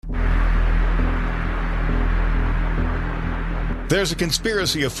There's a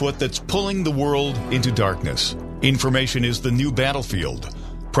conspiracy afoot that's pulling the world into darkness. Information is the new battlefield.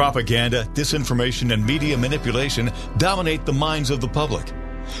 Propaganda, disinformation, and media manipulation dominate the minds of the public.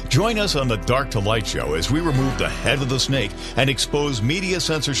 Join us on the Dark to Light show as we remove the head of the snake and expose media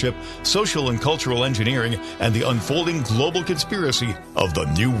censorship, social and cultural engineering, and the unfolding global conspiracy of the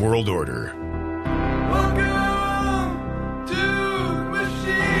New World Order.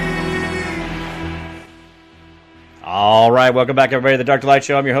 All right, welcome back, everybody, to the Dark to Light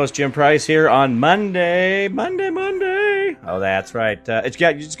Show. I'm your host, Jim Price, here on Monday. Oh, that's right.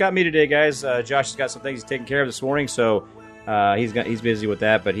 You just got me today, guys. Josh has got some things he's taking care of this morning, so he's busy with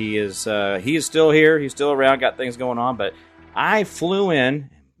that. But he is still here. He's still around. Got things going on. But I flew in.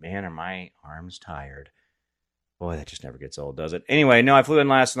 Man, are my arms tired? Boy, that just never gets old, does it? Anyway, no, I flew in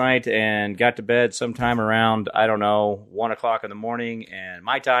last night and got to bed sometime around 1 o'clock in the morning, and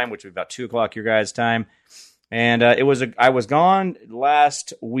my time, which was about 2 o'clock your guys' time. And I was gone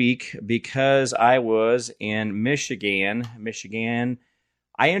last week because I was in Michigan.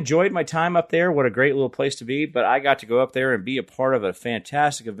 I enjoyed my time up there. What a great little place to be. But I got to go up there and be a part of a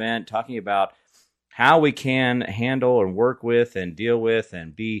fantastic event talking about how we can handle and work with and deal with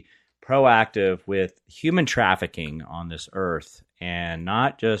and be proactive with human trafficking on this earth. And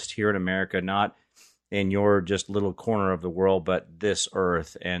not just here in America, not in your just little corner of the world, but this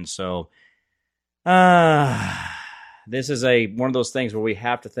earth. And so this is one of those things where we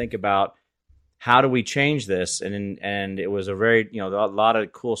have to think about how do we change this, and it was a very a lot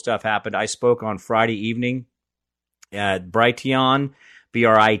of cool stuff happened. I spoke on Friday evening at Brighteon,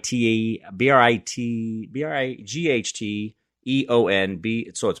 Brighteon,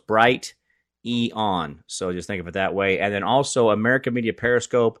 so it's Bright Eon. So just think of it that way. And then also American Media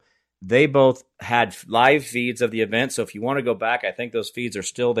Periscope. They both had live feeds of the event. So if you want to go back, I think those feeds are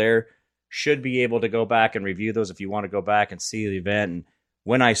still there. Should be able to go back and review those if you want to go back and see the event. And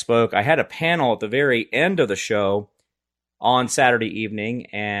when I spoke, I had a panel at the very end of the show on Saturday evening,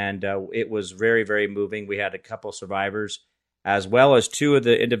 and it was very, very moving. We had a couple survivors, as well as two of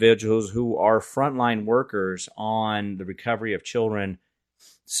the individuals who are frontline workers on the recovery of children,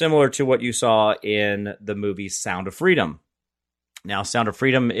 similar to what you saw in the movie Sound of Freedom. Now, Sound of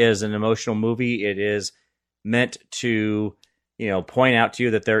Freedom is an emotional movie. It is meant to point out to you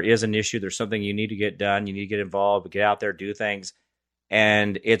that there is an issue. There's something you need to get done. You need to get involved, get out there, do things.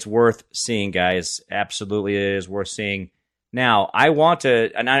 And it's worth seeing, guys. Absolutely, it is worth seeing. Now, I want to,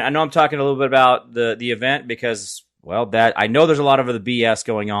 and I know I'm talking a little bit about the event because, that I know there's a lot of the BS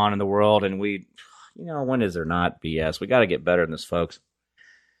going on in the world, and when is there not BS? We got to get better than this, folks.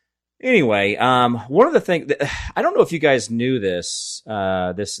 Anyway, one of the things that, I don't know if you guys knew this.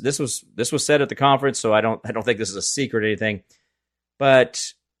 This was said at the conference, so I don't think this is a secret or anything.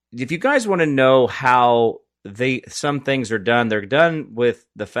 But if you guys want to know how some things are done, they're done with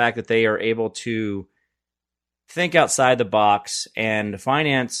the fact that they are able to think outside the box and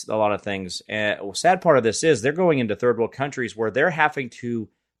finance a lot of things. Sad part of this is they're going into third world countries where they're having to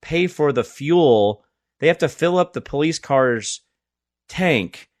pay for the fuel. They have to fill up the police car's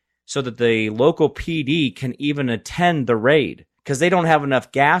tank so that the local PD can even attend the raid because they don't have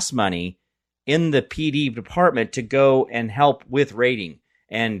enough gas money in the PD department to go and help with raiding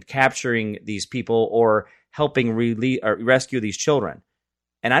and capturing these people or helping rescue these children.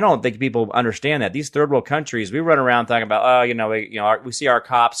 And I don't think people understand that. These third world countries, we run around talking about, we see our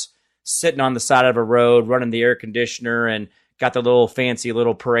cops sitting on the side of a road, running the air conditioner and got the little fancy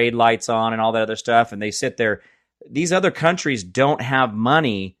little parade lights on and all that other stuff. And they sit there. These other countries don't have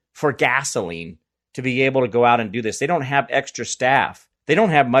money for gasoline to be able to go out and do this. They don't have extra staff. They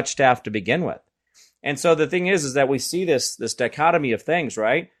don't have much staff to begin with. And so the thing is that we see this dichotomy of things,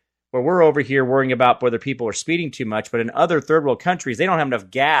 right? Where we're over here worrying about whether people are speeding too much, but in other third world countries, they don't have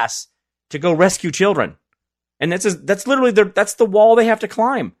enough gas to go rescue children. And that's literally that's the wall they have to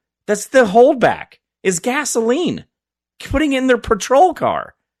climb. That's the holdback is gasoline, putting in their patrol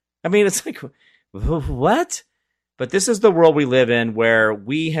car. I mean, it's like, what? But this is the world we live in where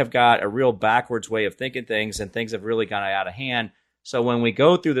we have got a real backwards way of thinking things and things have really gone out of hand. So when we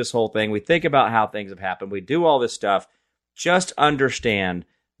go through this whole thing, we think about how things have happened. We do all this stuff. Just understand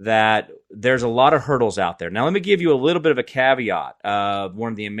that there's a lot of hurdles out there. Now, let me give you a little bit of a caveat of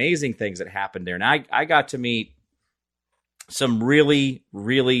one of the amazing things that happened there. Now, I got to meet some really,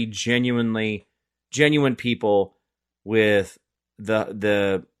 really genuine people with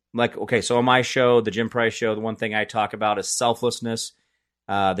so on my show, the Jim Price Show, the one thing I talk about is selflessness.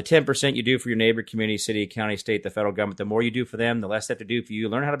 The 10% you do for your neighbor, community, city, county, state, the federal government, the more you do for them, the less they have to do for you.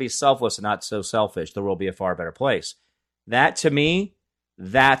 Learn how to be selfless and not so selfish. The world will be a far better place. That, to me,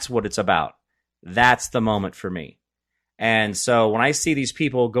 that's what it's about. That's the moment for me. And so when I see these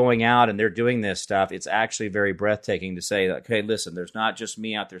people going out and they're doing this stuff, it's actually very breathtaking to say, like, hey, listen, there's not just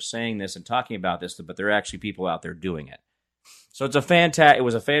me out there saying this and talking about this, but there are actually people out there doing it. So it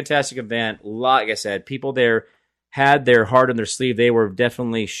was a fantastic event. Like I said, people there had their heart on their sleeve. They were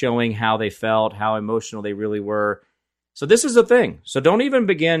definitely showing how they felt, how emotional they really were. So this is the thing. So don't even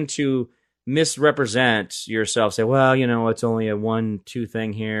begin to misrepresent yourself. Say, well, it's only a 1-2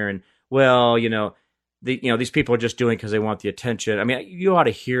 thing here, and well, these people are just doing it because they want the attention. I mean, you ought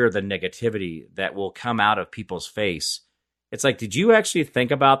to hear the negativity that will come out of people's face. It's like, did you actually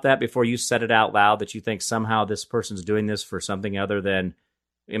think about that before you said it out loud, that you think somehow this person's doing this for something other than,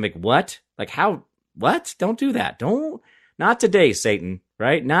 like, what? Like, how? What? Don't do that. Not today, Satan,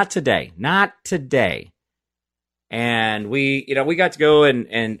 right? Not today. And we got to go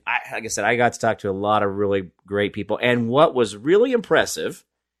and like I said, I got to talk to a lot of really great people. And what was really impressive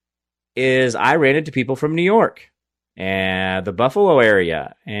is I ran into people from New York and the Buffalo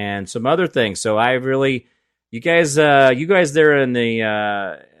area and some other things. So you guys there in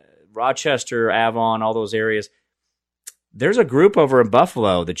the Rochester, Avon, all those areas, there's a group over in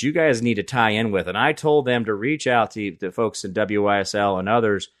Buffalo that you guys need to tie in with. And I told them to reach out to the folks in WYSL and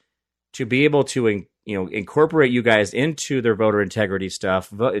others to be able to incorporate you guys into their voter integrity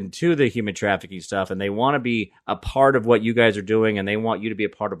stuff, into the human trafficking stuff, and they want to be a part of what you guys are doing, and they want you to be a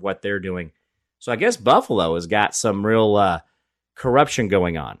part of what they're doing. So I guess Buffalo has got some real corruption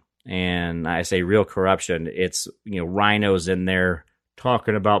going on, and I say real corruption. It's rhinos in there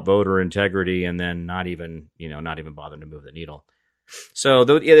talking about voter integrity, and then not even bothering to move the needle. So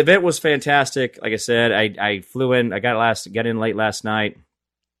the event was fantastic. Like I said, I flew in. I got in late last night.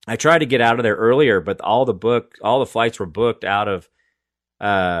 I tried to get out of there earlier, but all the flights were booked out of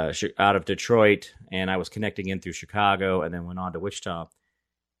Detroit, and I was connecting in through Chicago, and then went on to Wichita,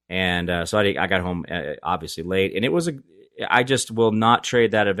 and so I got home obviously late, and I just will not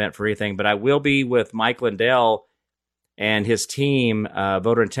trade that event for anything. But I will be with Mike Lindell and his team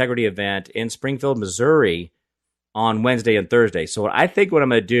voter integrity event in Springfield, Missouri, on Wednesday and Thursday. So what I'm going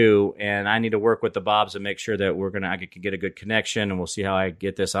to do, and I need to work with the Bobs and make sure that I can get a good connection, and we'll see how I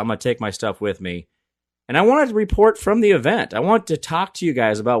get this. I'm going to take my stuff with me, and I want to report from the event. I want to talk to you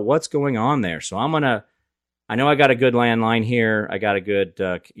guys about what's going on there. So I know I got a good landline here. I got a good,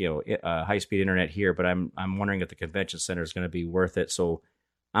 high-speed internet here, but I'm wondering if the convention center is going to be worth it. So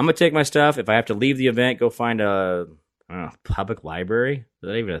I'm going to take my stuff. If I have to leave the event, go find a public library. Is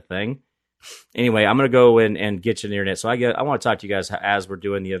that even a thing? Anyway, I'm going to go and get you the internet. So I want to talk to you guys as we're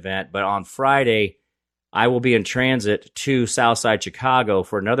doing the event. But on Friday, I will be in transit to Southside Chicago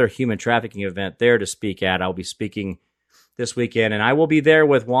for another human trafficking event there to speak at. I'll be speaking this weekend, and I will be there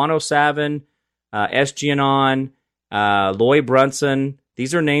with Juan O'Savin, SGNon, Lloyd Brunson.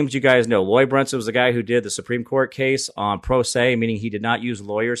 These are names you guys know. Lloyd Brunson was the guy who did the Supreme Court case on pro se, meaning he did not use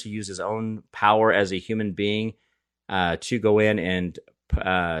lawyers. He used his own power as a human being to go in and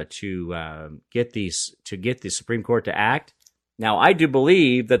to get the Supreme Court to act. Now, I do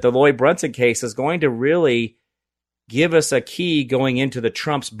believe that the Lloyd Brunson case is going to really give us a key going into the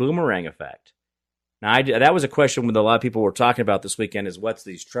Trump's boomerang effect. Now, that was a question that a lot of people were talking about this weekend: is what's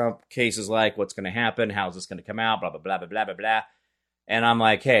these Trump cases like? What's going to happen? How's this going to come out? Blah blah blah blah blah blah blah. And I'm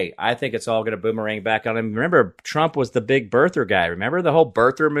like, hey, I think it's all going to boomerang back on him. Remember, Trump was the big birther guy. Remember the whole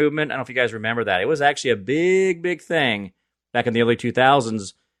birther movement? I don't know if you guys remember that. It was actually a big, big thing back in the early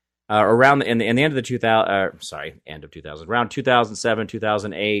 2000s, around in the end of the 2000s, around 2007,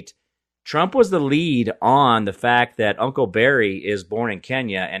 2008. Trump was the lead on the fact that Uncle Barry is born in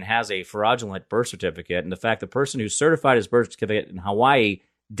Kenya and has a fraudulent birth certificate, and the fact the person who certified his birth certificate in Hawaii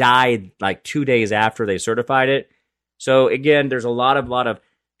died like 2 days after they certified it. So again, there's a lot of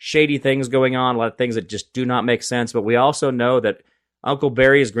shady things going on, a lot of things that just do not make sense. But we also know that Uncle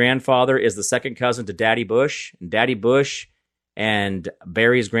Barry's grandfather is the second cousin to Daddy Bush, and Daddy Bush and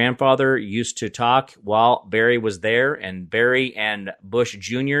Barry's grandfather used to talk while Barry was there, and Barry and Bush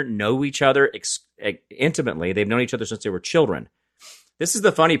Jr. know each other intimately. They've known each other since they were children. This is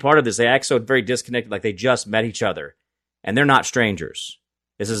the funny part of this. They act so very disconnected, like they just met each other, and they're not strangers.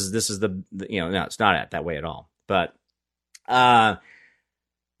 This is no, it's not that way at all. But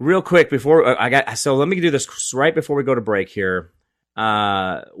real quick before let me do this right before we go to break here.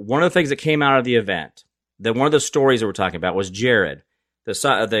 One of the things that came out of the event, one of the stories that we're talking about, was Jared, the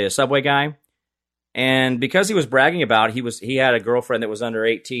Subway guy. And because he was bragging about he had a girlfriend that was under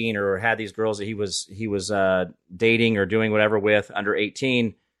 18, or had these girls that he was dating or doing whatever with under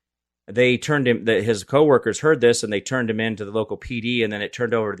 18, they turned him. His coworkers heard this, and they turned him into the local PD, and then it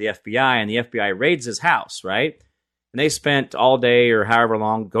turned over to the FBI, and the FBI raids his house, right? And they spent all day or however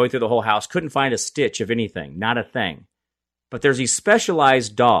long going through the whole house, couldn't find a stitch of anything, not a thing. but there's these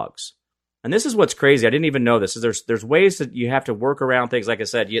specialized dogs. And this is what's crazy. I didn't even know this. There's ways that you have to work around things. Like I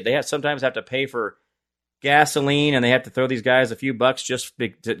said, they sometimes have to pay for gasoline, and they have to throw these guys a few bucks just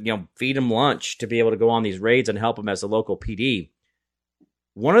to feed them lunch to be able to go on these raids and help them as a local PD.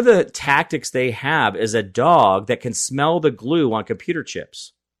 One of the tactics they have is a dog that can smell the glue on computer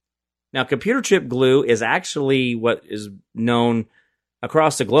chips. Now, computer chip glue is actually what is known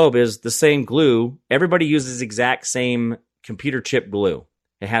across the globe is the same glue. Everybody uses the exact same computer chip glue.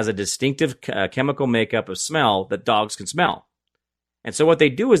 It has a distinctive chemical makeup of smell that dogs can smell. And so what they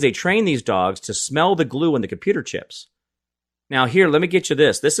do is they train these dogs to smell the glue in the computer chips. Now here, let me get you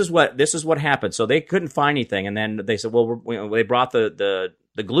this. This is what happened. So they couldn't find anything, and then they said, well, they brought the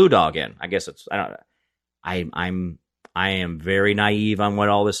glue dog in. I guess I am very naive on what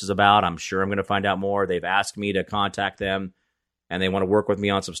all this is about. I'm sure I'm going to find out more. They've asked me to contact them, and they want to work with me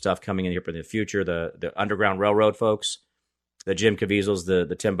on some stuff coming in here in the future. The Underground Railroad folks, the Jim Caviezel's,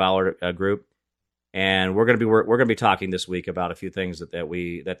 the Tim Ballard group, and we're going to be talking this week about a few things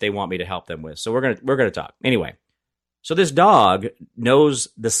that they want me to help them with. So we're going to talk anyway. So this dog knows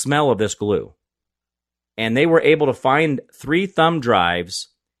the smell of this glue, and they were able to find 3 thumb drives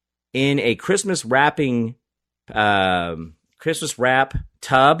in a Christmas wrap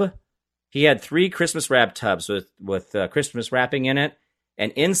tub. He had 3 Christmas wrap tubs with Christmas wrapping in it,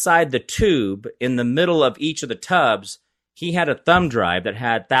 and inside the tube, in the middle of each of the tubs, he had a thumb drive that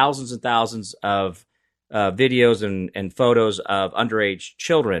had thousands and thousands of videos and photos of underage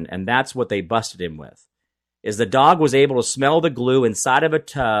children, and that's what they busted him with. Is the dog was able to smell the glue inside of a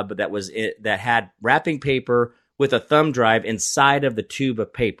tub that had wrapping paper with a thumb drive inside of the tube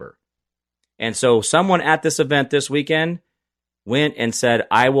of paper. And so someone at this event this weekend went and said,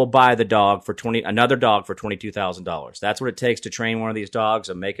 I will buy the dog for another dog for $22,000. That's what it takes to train one of these dogs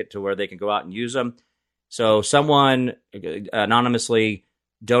and make it to where they can go out and use them. So someone anonymously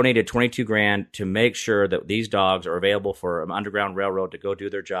donated $22,000 to make sure that these dogs are available for Underground Railroad to go do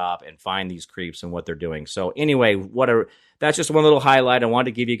their job and find these creeps and what they're doing. So anyway, that's just one little highlight. I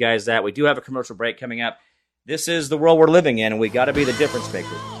wanted to give you guys that. We do have a commercial break coming up. This is the world we're living in, and we got to be the difference maker.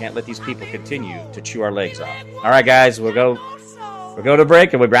 Can't let these people continue to chew our legs off. All right, guys, we'll go to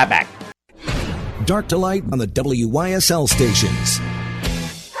break, and we'll be right back. Dark to light on the WYSL stations.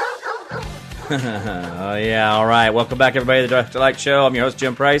 Oh, yeah. All right. Welcome back, everybody, to the Dark to Light Show. I'm your host,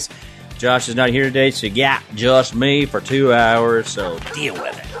 Jim Price. Josh is not here today, so just me for 2 hours, so deal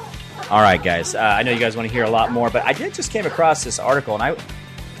with it. All right, guys. I know you guys want to hear a lot more, but I just came across this article, and I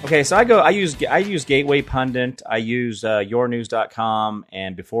use Gateway Pundit, I use yournews.com,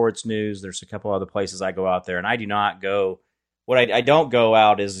 and Before It's News. There's a couple other places I go out there, and I do not go. What I don't go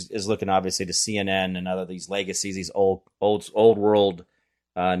out is looking obviously to CNN and other these legacies, these old world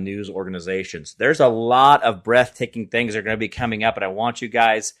news organizations. There's a lot of breathtaking things that are going to be coming up, and I want you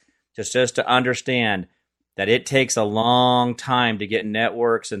guys just to understand that it takes a long time to get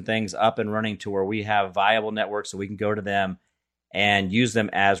networks and things up and running to where we have viable networks so we can go to them and use them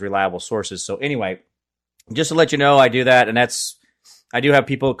as reliable sources. So anyway, just to let you know, I do that, and I do have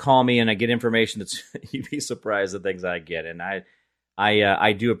people call me and I get information that's you'd be surprised the things I get, and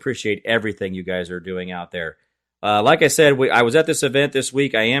I do appreciate everything you guys are doing out there. Like I said, I was at this event this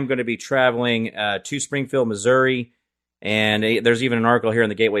week. I am going to be traveling to Springfield, Missouri, and there's even an article here in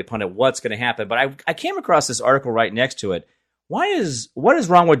the Gateway Pundit what's going to happen. But I came across this article right next to it. What is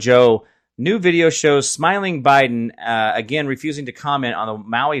wrong with Joe? New video shows smiling Biden again refusing to comment on the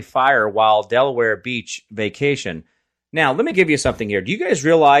Maui fire while Delaware Beach vacation. Now, let me give you something here. Do you guys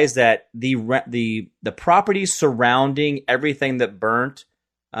realize that the properties surrounding everything that burnt,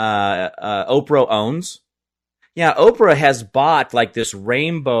 Oprah owns? Yeah, Oprah has bought like this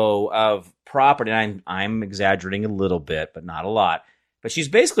rainbow of property. And I'm exaggerating a little bit, but not a lot. But she's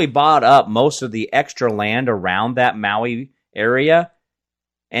basically bought up most of the extra land around that Maui area.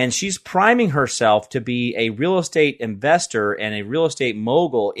 And she's priming herself to be a real estate investor and a real estate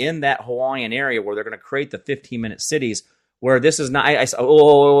mogul in that Hawaiian area where they're going to create the 15-minute cities where this is not,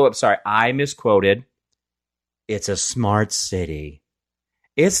 I'm sorry, I misquoted. It's a smart city.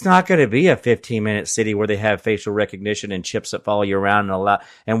 It's not going to be a 15-minute city where they have facial recognition and chips that follow you around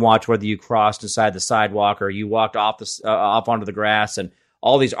and watch whether you crossed inside the sidewalk or you walked off onto the grass and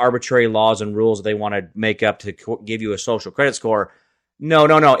all these arbitrary laws and rules that they want to make up to give you a social credit score. No.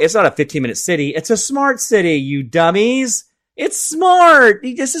 It's not a 15-minute city. It's a smart city, you dummies. It's smart.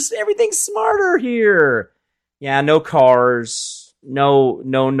 Everything's smarter here. Yeah, no cars, no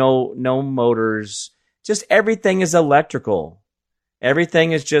motors. Just everything is electrical.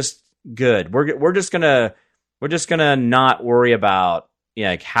 Everything is just good. We're just gonna not worry about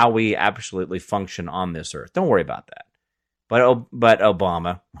like how we absolutely function on this earth. Don't worry about that. But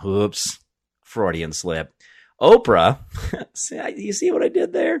Obama, oops, Freudian slip. Oprah, you see what I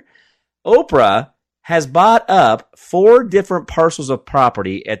did there? Oprah has bought up 4 different parcels of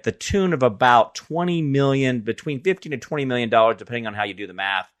property at the tune of about $20 million, between $15 and $20 million, depending on how you do the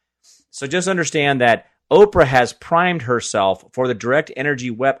math. So just understand that Oprah has primed herself for the direct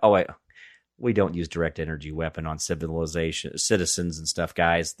energy weapon. Oh, wait. We don't use direct energy weapon on citizens and stuff,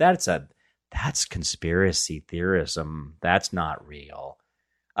 guys. That's conspiracy theorism. That's not real.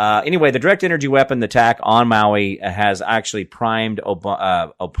 Anyway, the direct energy weapon attack on Maui has actually primed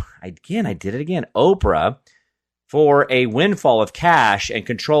Oprah for a windfall of cash and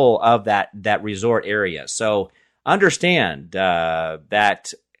control of that resort area. So understand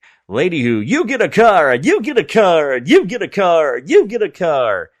that lady who, you get a car, you get a car, you get a car, you get a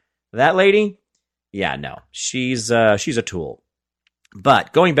car. That lady, yeah, no, she's a tool.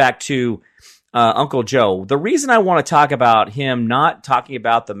 But going back to Uncle Joe, the reason I want to talk about him not talking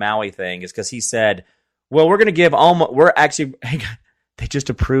about the Maui thing is because he said, well, we're going to give they just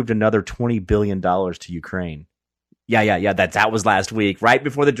approved another $20 billion to Ukraine. Yeah. That was last week, right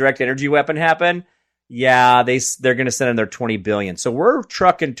before the direct energy weapon happened. Yeah, they're going to send in their $20 billion. So we're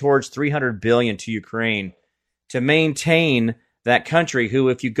trucking towards $300 billion to Ukraine to maintain that country who,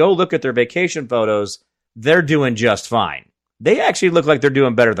 if you go look at their vacation photos, they're doing just fine. They actually look like they're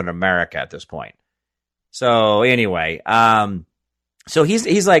doing better than America at this point. So anyway, so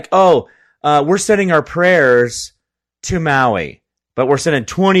he's like, we're sending our prayers to Maui, but we're sending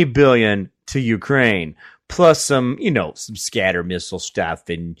 $20 billion to Ukraine, plus some scatter missile stuff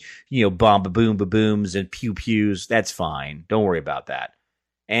and, bomb boom booms and pew pews. That's fine. Don't worry about that.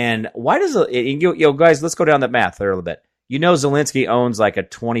 And why does guys, let's go down that math there a little bit. Zelensky owns like a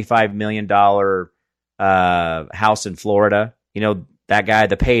 $25 million house in Florida. That guy,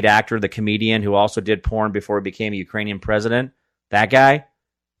 the paid actor, the comedian who also did porn before he became a Ukrainian president. That guy.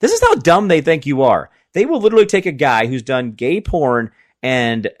 This is how dumb they think you are. They will literally take a guy who's done gay porn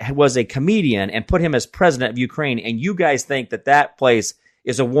and was a comedian and put him as president of Ukraine. And you guys think that place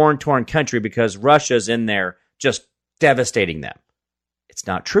is a war-torn country because Russia's in there just devastating them. It's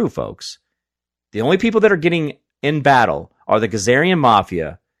not true, folks. The only people that are getting in battle are the Khazarian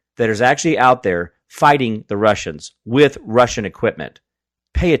mafia that is actually out there fighting the Russians with Russian equipment.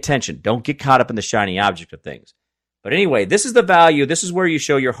 Pay attention. Don't get caught up in the shiny object of things. But anyway, this is the value. This is where you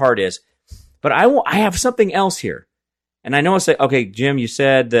show your heart is. But I have something else here. And I know it's like, okay, Jim, you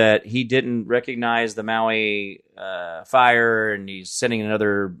said that he didn't recognize the Maui fire and he's sending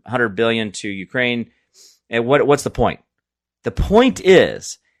another $100 billion to Ukraine. And what's the point? The point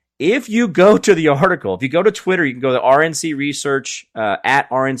is, if you go to the article, if you go to Twitter, you can go to RNC Research, at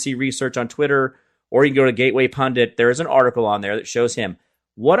RNC Research on Twitter, or you can go to Gateway Pundit. There is an article on there that shows him.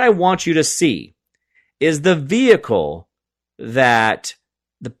 What I want you to see is the vehicle that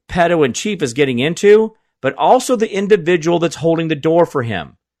the pedo-in-chief is getting into, but also the individual that's holding the door for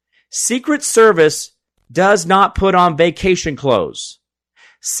him. Secret Service does not put on vacation clothes.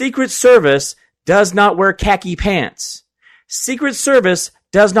 Secret Service does not wear khaki pants. Secret Service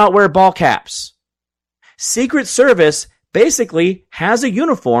does not wear ball caps. Secret Service basically has a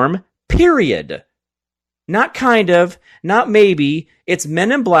uniform, period. Not kind of, not maybe. It's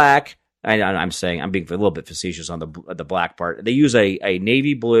men in black. I'm being a little bit facetious on the black part. They use a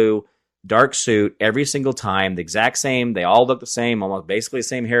navy blue dark suit every single time, the exact same. They all look the same, almost basically the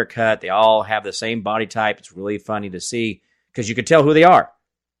same haircut. They all have the same body type. It's really funny to see because you can tell who they are.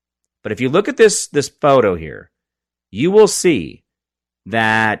 But if you look at this photo here, you will see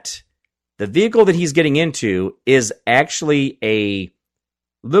that the vehicle that he's getting into is actually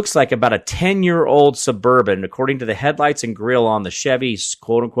looks like about a 10-year-old Suburban, according to the headlights and grill on the Chevy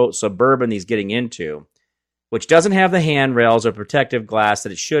quote-unquote Suburban he's getting into, which doesn't have the handrails or protective glass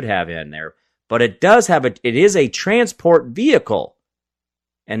that it should have in there, but it does have it is a transport vehicle.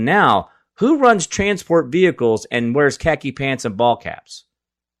 And now, who runs transport vehicles and wears khaki pants and ball caps?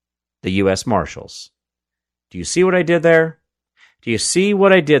 The U.S. Marshals. Do you see what I did there? Do you see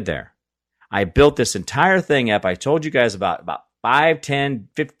what I did there? I built this entire thing up. I told you guys about 5, 10,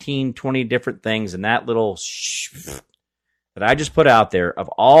 15, 20 different things in that little that I just put out there of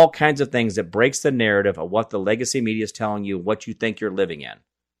all kinds of things that breaks the narrative of what the legacy media is telling you, what you think you're living in.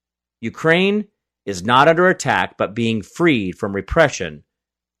 Ukraine is not under attack, but being freed from repression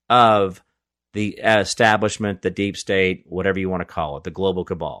of the establishment, the deep state, whatever you want to call it, the global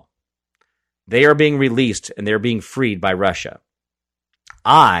cabal. They are being released and they're being freed by Russia.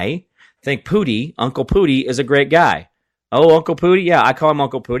 I think Uncle Pootie is a great guy. Oh, Uncle Pootie? Yeah, I call him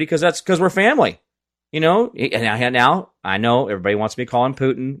Uncle Pootie because we're family. And now I know everybody wants me to call him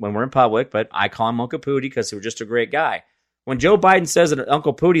Putin when we're in public, but I call him Uncle Pootie because he was just a great guy. When Joe Biden says that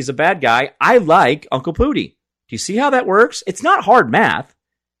Uncle Pootie's a bad guy, I like Uncle Pootie. Do you see how that works? It's not hard math.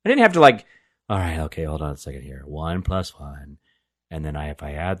 I didn't have to all right, okay, hold on a second here. 1 + 1. And then if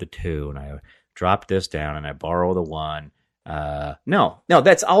I add the 2 and I drop this down and I borrow the 1. No,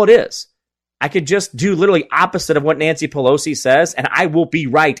 that's all it is. I could just do literally opposite of what Nancy Pelosi says, and I will be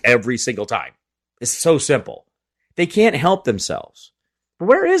right every single time. It's so simple. They can't help themselves. But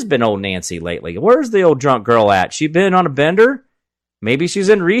where has been old Nancy lately? Where's the old drunk girl at? She been on a bender? Maybe she's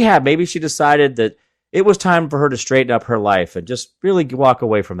in rehab. Maybe she decided that it was time for her to straighten up her life and just really walk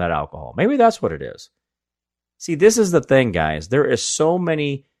away from that alcohol. Maybe that's what it is. See, this is the thing, guys. There is so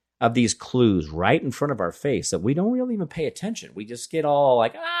many of these clues right in front of our face that we don't really even pay attention. We just get all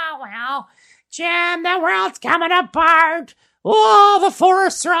like, oh, well, Jim, the world's coming apart. Oh, the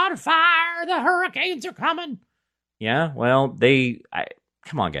forests are on fire. The hurricanes are coming. Yeah, well,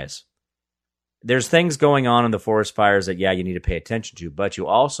 come on, guys. There's things going on in the forest fires that, you need to pay attention to. But you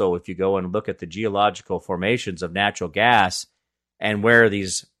also, if you go and look at the geological formations of natural gas and where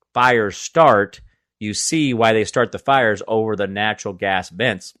these fires start, you see why they start the fires over the natural gas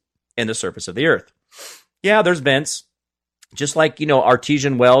vents in the surface of the earth. Yeah, there's vents. Just like,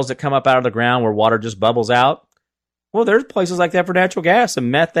 artesian wells that come up out of the ground where water just bubbles out. Well, there's places like that for natural gas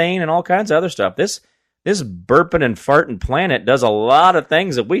and methane and all kinds of other stuff. This burping and farting planet does a lot of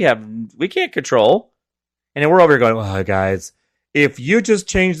things that we can't control. And then we're over here going, well, guys, if you just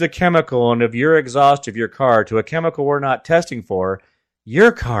change the chemical and of your exhaust of your car to a chemical we're not testing for,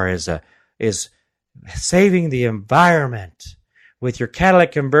 your car is saving the environment with your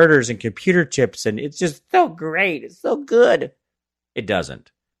catalytic converters and computer chips, and it's just so great. It's so good. It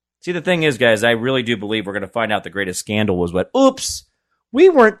doesn't. See, the thing is, guys, I really do believe we're going to find out the greatest scandal was oops, we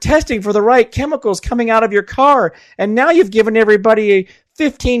weren't testing for the right chemicals coming out of your car, and now you've given everybody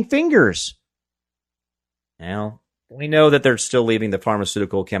 15 fingers. Now, we know that they're still leaving the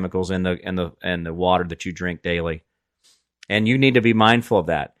pharmaceutical chemicals in the water that you drink daily, and you need to be mindful of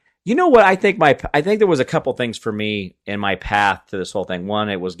that. You know what? I think there was a couple things for me in my path to this whole thing. One,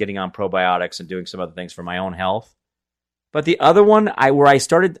 it was getting on probiotics and doing some other things for my own health. But the other one, I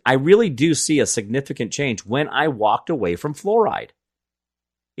really do see a significant change when I walked away from fluoride.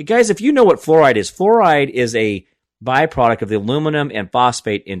 You guys, if you know what fluoride is a byproduct of the aluminum and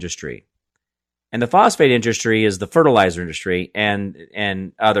phosphate industry. And the phosphate industry is the fertilizer industry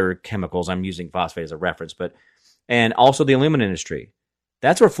and other chemicals. I'm using phosphate as a reference, and also the aluminum industry.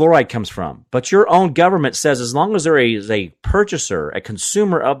 That's where fluoride comes from. But your own government says as long as there is a purchaser, a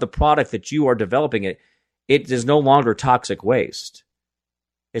consumer of the product that you are developing, it is no longer toxic waste.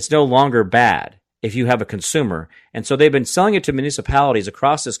 It's no longer bad if you have a consumer. And so they've been selling it to municipalities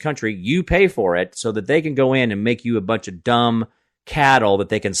across this country. You pay for it so that they can go in and make you a bunch of dumb cattle that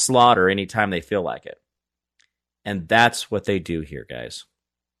they can slaughter anytime they feel like it. And that's what they do here, guys.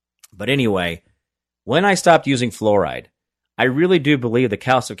 But anyway, when I stopped using fluoride, I really do believe the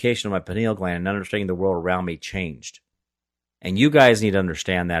calcification of my pineal gland and understanding the world around me changed. And you guys need to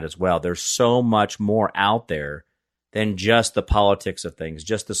understand that as well. There's so much more out there than just the politics of things,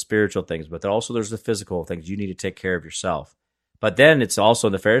 just the spiritual things, but also there's the physical things. You need to take care of yourself. But then it's also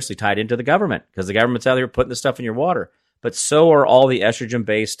nefariously tied into the government because the government's out there putting this stuff in your water. But so are all the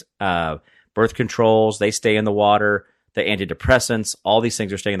estrogen-based birth controls. They stay in the water. The antidepressants, all these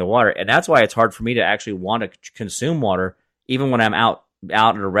things are staying in the water. And that's why it's hard for me to actually want to consume water even when I'm out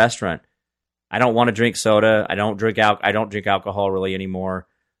at a restaurant. I don't want to drink soda. I don't drink alcohol really anymore.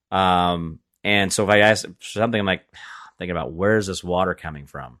 And so if I ask something, I'm like thinking about where's this water coming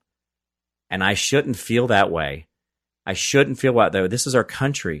from? And I shouldn't feel that way. I shouldn't feel that way. This is our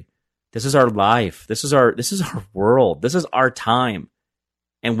country. This is our life. This is our world. This is our time.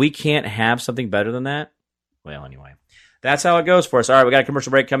 And we can't have something better than that. Well, anyway, that's how it goes for us. All right, we got a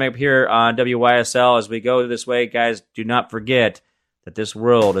commercial break coming up here on WYSL. As we go this way, guys, do not forget that this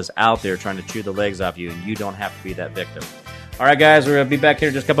world is out there trying to chew the legs off you, and you don't have to be that victim. All right, guys, we're going to be back here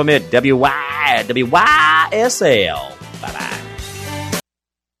in just a couple of minutes. WYSL. Bye-bye.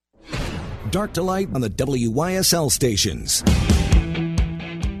 Dark to light on the WYSL stations.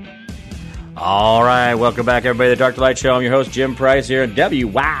 All right, welcome back, everybody, to the Dark to Light Show. I'm your host, Jim Price, here on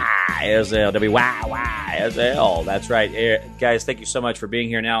WYSL. WYSL. That's right. Guys, thank you so much for being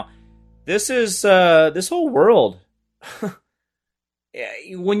here. Now, this is this whole world.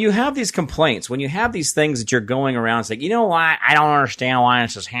 When you have these complaints, when you have these things that you're going around saying, you know why? I don't understand why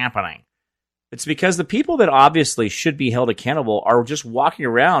this is happening. It's because the people that obviously should be held accountable are just walking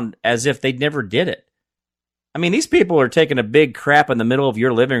around as if they never did it. I mean, these people are taking a big crap in the middle of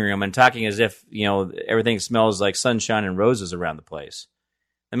your living room and talking as if, everything smells like sunshine and roses around the place.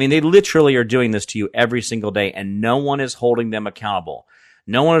 I mean, they literally are doing this to you every single day, and no one is holding them accountable.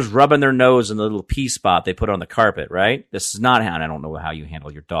 No one is rubbing their nose in the little pee spot they put on the carpet, right? This is not how, and I don't know how you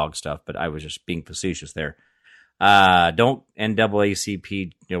handle your dog stuff, but I was just being facetious there. Don't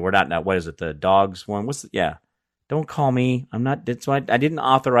NAACP, we're not, what is it, the dogs one? Don't call me. I'm not, I didn't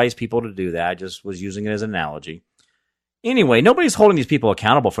authorize people to do that. I just was using it as an analogy. Anyway, nobody's holding these people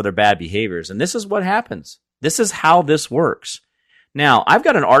accountable for their bad behaviors, and this is what happens. This is how this works. Now, I've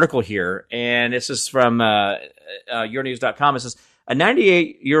got an article here, and this is from yournews.com. It says, a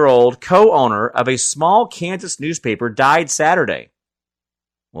 98-year-old co-owner of a small Kansas newspaper died Saturday.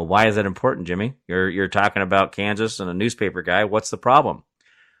 Well, why is that important, Jimmy? You're talking about Kansas and a newspaper guy. What's the problem?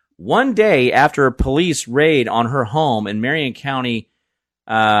 One day after a police raid on her home in Marion County,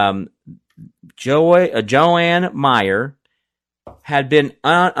 Joanne Meyer had been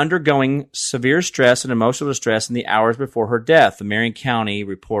undergoing severe stress and emotional distress in the hours before her death. The Marion County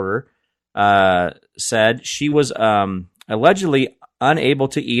reporter said she was allegedly unable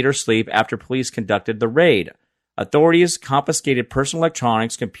to eat or sleep after police conducted the raid. Authorities confiscated personal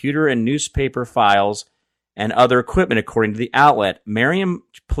electronics, computer and newspaper files, and other equipment, according to the outlet. Marion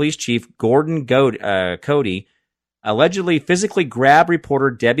Police Chief Gordon Cody allegedly physically grabbed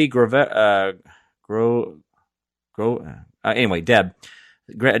reporter Debbie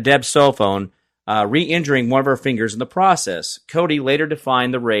Deb's cell phone, re-injuring one of her fingers in the process. Cody later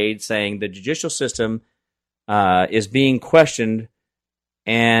defined the raid, saying the judicial system is being questioned,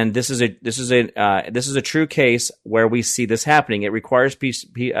 and this is a true case where we see this happening. It requires police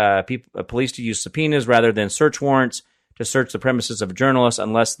to use subpoenas rather than search warrants to search the premises of journalists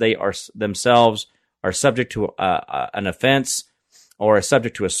unless they are themselves are subject to an offense or are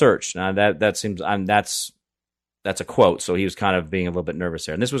subject to a search. Now that seems that's a quote, so he was kind of being a little bit nervous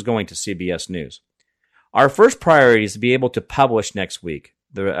there. And this was going to CBS News. Our first priority is to be able to publish next week.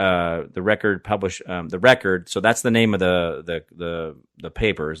 The Record. So that's the name of the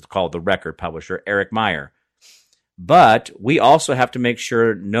paper, is called The Record publisher, Eric Meyer. But we also have to make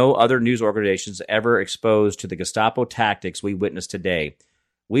sure no other news organizations ever exposed to the Gestapo tactics we witnessed today.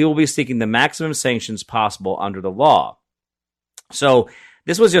 We will be seeking the maximum sanctions possible under the law. So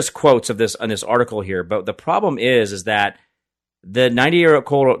this was just quotes of this on this article here. But the problem is that the 90-year-old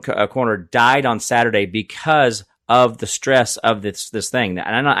coroner died on Saturday because of the stress of this thing.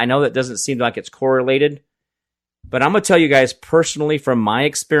 And I know that doesn't seem like it's correlated, but I'm going to tell you guys personally from my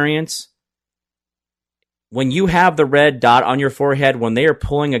experience, when you have the red dot on your forehead, when they are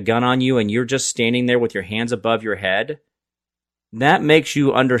pulling a gun on you and you're just standing there with your hands above your head, that makes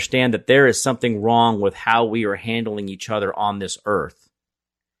you understand that there is something wrong with how we are handling each other on this earth.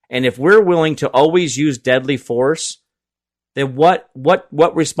 And if we're willing to always use deadly force, then what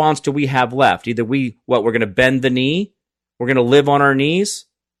response do we have left? Either we're going to bend the knee, we're going to live on our knees.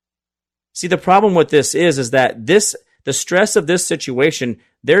 See, the problem with this is that the stress of this situation,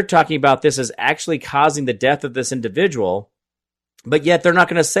 they're talking about this as actually causing the death of this individual, but yet they're not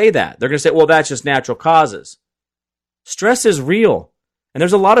going to say that. They're going to say, well, that's just natural causes. Stress is real, and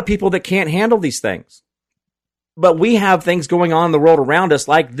there's a lot of people that can't handle these things. But we have things going on in the world around us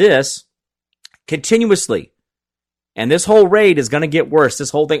like this continuously. And this whole raid is going to get worse. This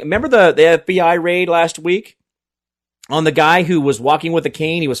whole thing. Remember the FBI raid last week on the guy who was walking with a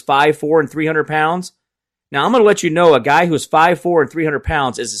cane? He was 5'4" and 300 pounds. Now, I'm going to let you know a guy who is 5'4" and 300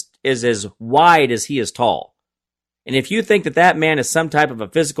 pounds is as wide as he is tall. And if you think that man is some type of a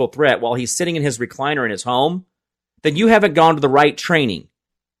physical threat while he's sitting in his recliner in his home, then you haven't gone to the right training.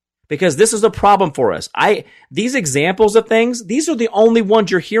 Because this is a problem for us. These examples of things, these are the only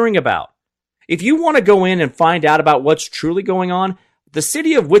ones you're hearing about. If you want to go in and find out about what's truly going on, the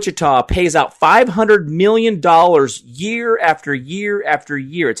city of Wichita pays out $500 million year after year after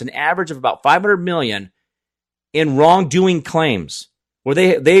year. It's an average of about $500 million in wrongdoing claims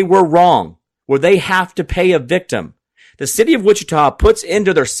where they were wrong, where they have to pay a victim. The city of Wichita puts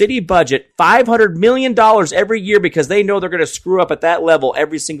into their city budget $500 million every year because they know they're going to screw up at that level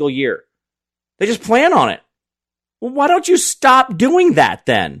every single year. They just plan on it. Well, why don't you stop doing that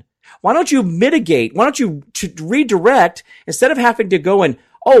then? Why don't you mitigate? Why don't you redirect instead of having to go and,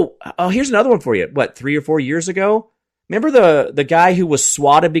 here's another one for you. 3 or 4 years ago? Remember the guy who was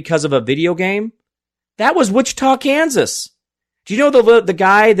swatted because of a video game? That was Wichita, Kansas. Do you know the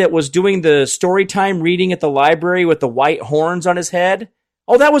guy that was doing the story time reading at the library with the white horns on his head?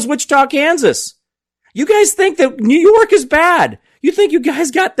 Oh, that was Wichita, Kansas. You guys think that New York is bad. You think you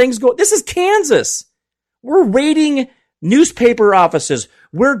guys got things going. This is Kansas. We're raiding newspaper offices.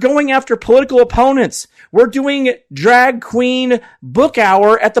 We're going after political opponents. We're doing drag queen book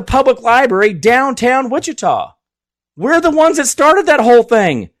hour at the public library downtown Wichita. We're the ones that started that whole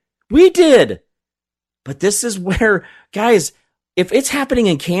thing. We did. But this is where, guys, if it's happening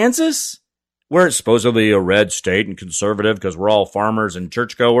in Kansas, where it's supposedly a red state and conservative because we're all farmers and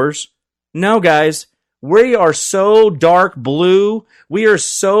churchgoers. No, guys, we are so dark blue. We are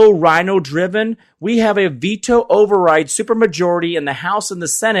so rhino-driven. We have a veto override supermajority in the House and the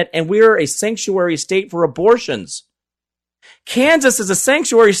Senate, and we are a sanctuary state for abortions. Kansas is a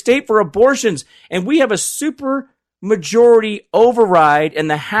sanctuary state for abortions, and we have a supermajority override in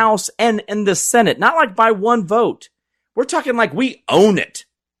the House and in the Senate. Not like by one vote. We're talking like we own it.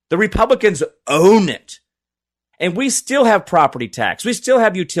 The Republicans own it. And we still have property tax. We still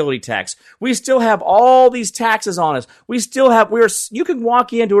have utility tax. We still have all these taxes on us. You can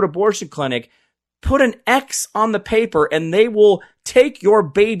walk into an abortion clinic, put an X on the paper, and they will take your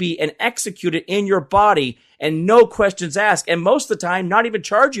baby and execute it in your body and no questions asked. And most of the time, not even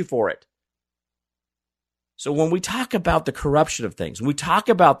charge you for it. So when we talk about the corruption of things, when we talk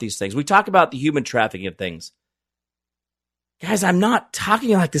about these things, we talk about the human trafficking of things, guys, I'm not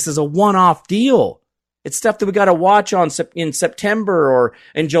talking like this is a one-off deal. It's stuff that we got to watch in September or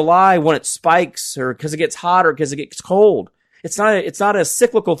in July when it spikes or because it gets hot or because it gets cold. It's not a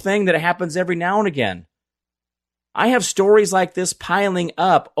cyclical thing that happens every now and again. I have stories like this piling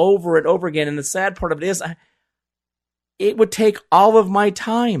up over and over again. And the sad part of it is it would take all of my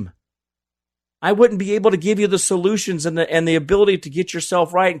time. I wouldn't be able to give you the solutions and the ability to get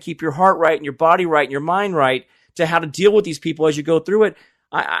yourself right and keep your heart right and your body right and your mind right to how to deal with these people as you go through it.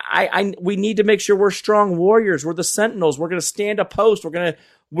 We need to make sure we're strong warriors. We're the sentinels. We're going to stand a post. We're going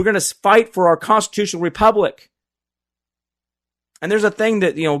to fight for our constitutional republic. And there's a thing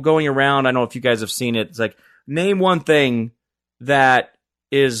that, going around. I don't know if you guys have seen it. It's like, name one thing that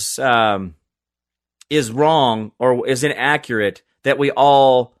is wrong or is inaccurate that we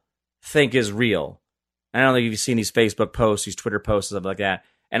all think is real. I don't know if you've seen these Facebook posts, these Twitter posts, stuff like that.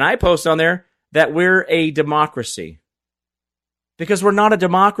 And I post on there that we're a democracy. Because we're not a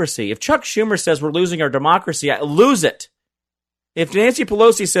democracy. If Chuck Schumer says we're losing our democracy, lose it. If Nancy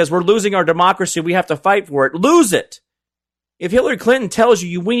Pelosi says we're losing our democracy, we have to fight for it, lose it. If Hillary Clinton tells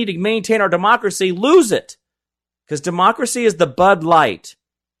you we need to maintain our democracy, lose it. Because democracy is the Bud Light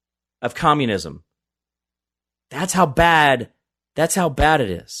of communism. That's how bad it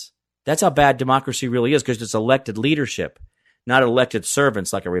is. That's how bad democracy really is, because it's elected leadership, not elected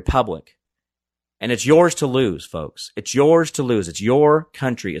servants like a republic. And it's yours to lose, folks. It's yours to lose. It's your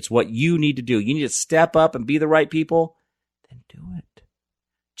country. It's what you need to do. You need to step up and be the right people. Then do it.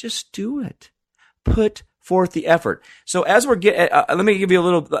 Just do it. Put forth the effort. So as we're let me give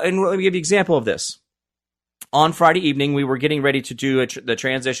you an example of this. On Friday evening, we were getting ready to do the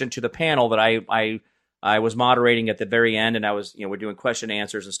transition to the panel that I was moderating at the very end, and we're doing question and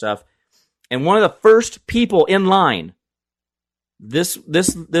answers and stuff. And one of the first people in line, this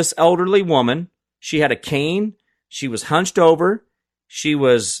elderly woman, she had a cane. She was hunched over. She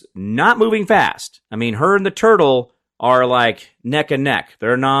was not moving fast. I mean, her and the turtle are like neck and neck.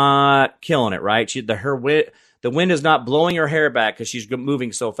 They're not killing it, right? The wind is not blowing her hair back because she's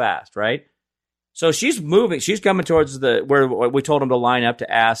moving so fast, right? So she's moving. She's coming towards where we told them to line up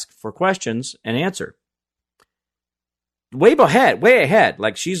to ask for questions and answer. Way ahead.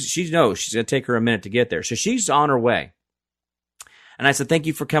 Like she knows she's going to take her a minute to get there. So she's on her way. And I said, thank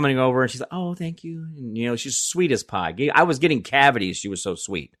you for coming over. And she's like, oh, thank you. And, she's sweet as pie. I was getting cavities. She was so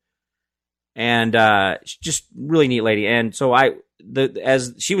sweet. And she's just really neat lady. And so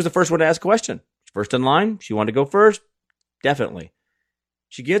as she was the first one to ask a question. First in line. She wanted to go first. Definitely.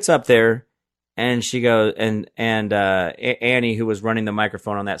 She gets up there and she goes, and Annie, who was running the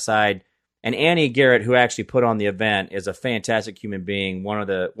microphone on that side, and Annie Garrett, who actually put on the event, is a fantastic human being. One of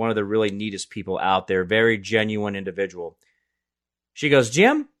the really neatest people out there. Very genuine individual. She goes,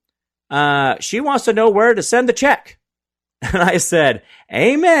 Jim, she wants to know where to send the check. And I said,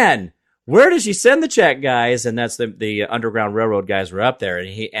 amen. Where does she send the check, guys? And that's the Underground Railroad guys were up there.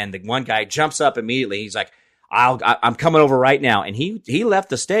 And the one guy jumps up immediately. He's like, I'm coming over right now. And he left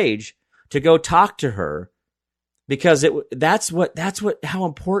the stage to go talk to her because how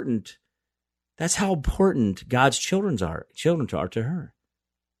important God's children are to her.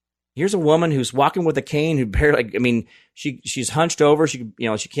 Here's a woman who's walking with a cane who barely, she's hunched over. She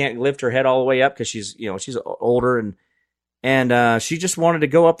can't lift her head all the way up because she's older and she just wanted to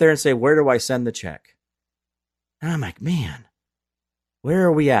go up there and say, where do I send the check? And I'm like, man, where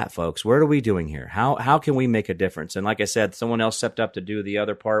are we at, folks? What are we doing here? How can we make a difference? And like I said, someone else stepped up to do the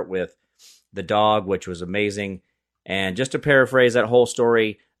other part with the dog, which was amazing. And just to paraphrase that whole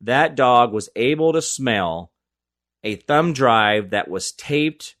story, that dog was able to smell a thumb drive that was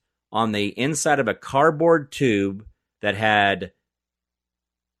taped on the inside of a cardboard tube that had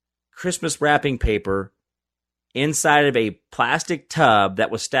Christmas wrapping paper inside of a plastic tub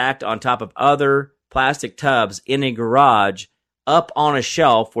that was stacked on top of other plastic tubs in a garage up on a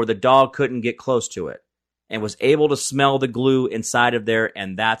shelf where the dog couldn't get close to it, and was able to smell the glue inside of there,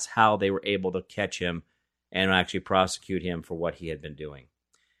 and that's how they were able to catch him and actually prosecute him for what he had been doing.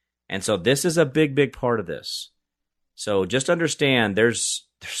 And so this is a big, big part of this. So just understand there's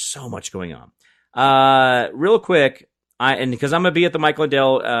so much going on. Real quick, and because I'm going to be at the Mike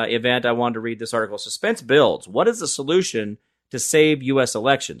Lindell event, I wanted to read this article. Suspense builds. What is the solution to save U.S.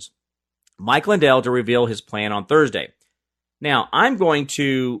 elections? Mike Lindell to reveal his plan on Thursday. Now, I want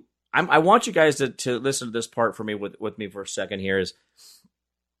you guys to listen to this part for me with me for a second here. Is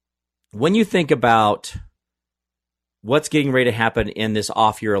when you think about what's getting ready to happen in this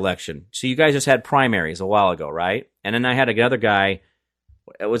off-year election. So you guys just had primaries a while ago, right? And then I had another guy.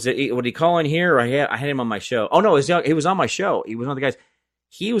 Would he call in here, or I had him on my show? Oh, no, he was on my show. He was one of the guys.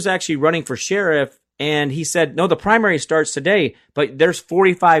 He was actually running for sheriff, and he said, no, the primary starts today, but there's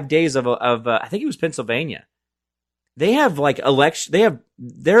 45 days of I think it was Pennsylvania. They have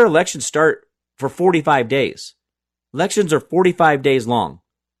their elections start for 45 days. Elections are 45 days long.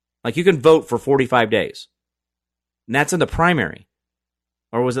 Like, you can vote for 45 days. And that's in the primary.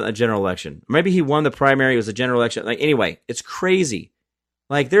 Or was it a general election? Maybe he won the primary, it was a general election. Like, anyway, it's crazy.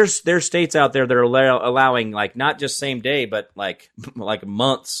 Like, there's states out there that are allowing, like, not just same day, but like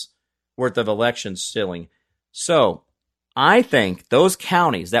months worth of election stealing. So I think those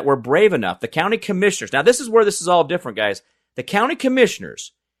counties that were brave enough, the county commissioners, now this is where this is all different, guys. The county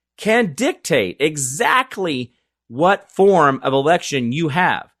commissioners can dictate exactly what form of election you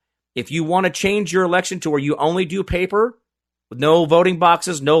have. If you want to change your election to where you only do paper, with no voting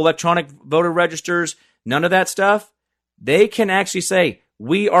boxes, no electronic voter registers, none of that stuff, they can actually say,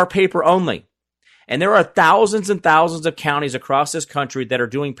 we are paper only. And there are thousands and thousands of counties across this country that are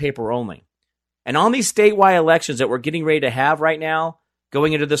doing paper only. And on these statewide elections that we're getting ready to have right now,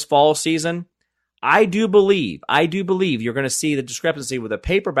 going into this fall season, I do believe you're going to see the discrepancy where the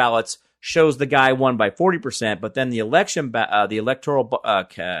paper ballots shows the guy won by 40%, but then the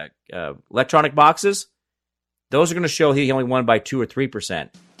electronic boxes, those are going to show he only won by 2 or 3%.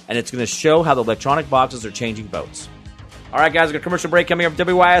 And it's going to show how the electronic boxes are changing votes. All right, guys, we've got a commercial break coming up from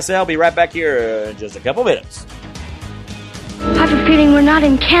WYSL. Be right back here in just a couple minutes. I have a feeling we're not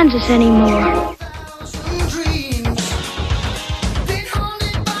in Kansas anymore.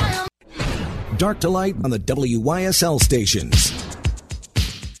 Dark to Light on the WYSL stations.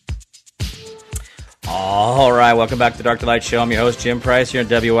 All right, welcome back to the Dark to Light Show. I'm your host, Jim Price, here on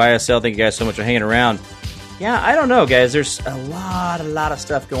WYSL. Thank you guys so much for hanging around. Yeah, I don't know, guys. There's a lot of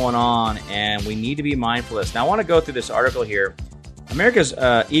stuff going on, and we need to be mindful of this. Now, I want to go through this article here. America's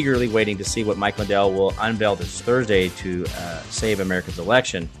eagerly waiting to see what Mike Lindell will unveil this Thursday to save America's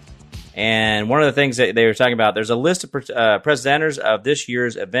election. And one of the things that they were talking about, there's a list of presenters of this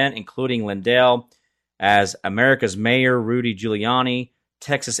year's event, including Lindell as America's Mayor Rudy Giuliani,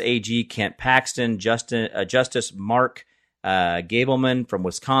 Texas AG Kent Paxton, Justice Mark Gableman from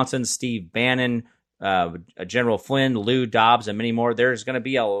Wisconsin, Steve Bannon, General Flynn, Lou Dobbs, and many more. There's going to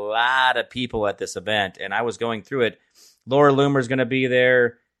be a lot of people at this event, and I was going through it. Laura Loomer's going to be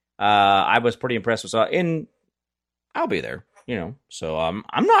there. I was pretty impressed with and I'll be there. You know, so I'm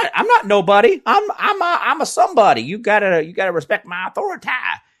not nobody. I'm a somebody. You gotta respect my authority.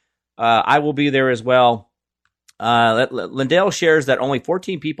 I will be there as well. Lindell shares that only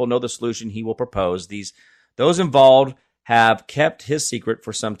 14 people know the solution he will propose. Those involved have kept his secret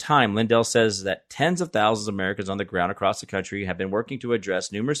for some time. Lindell says that tens of thousands of Americans on the ground across the country have been working to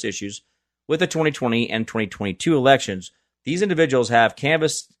address numerous issues with the 2020 and 2022 elections. These individuals have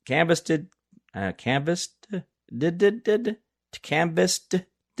canvassed,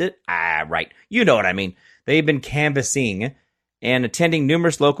 right. You know what I mean. They've been canvassing and attending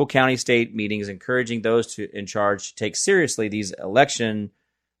numerous local, county, state meetings, encouraging those in charge to take seriously these elections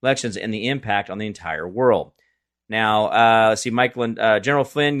and the impact on the entire world. Now, let's see, General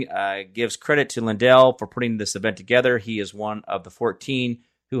Flynn gives credit to Lindell for putting this event together. He is one of the 14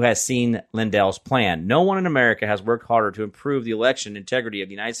 who has seen Lindell's plan. No one in America has worked harder to improve the election integrity of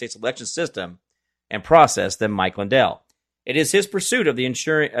the United States election system and process than Mike Lindell. It is his pursuit of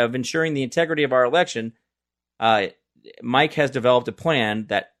ensuring the integrity of our election. Mike has developed a plan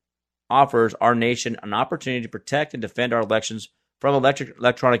that offers our nation an opportunity to protect and defend our elections from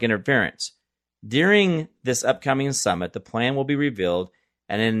electronic interference. During this upcoming summit, the plan will be revealed,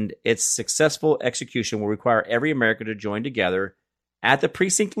 and in its successful execution will require every American to join together at the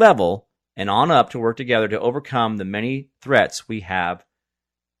precinct level and on up to work together to overcome the many threats we have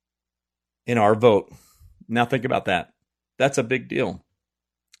in our vote. Now think about that. That's a big deal.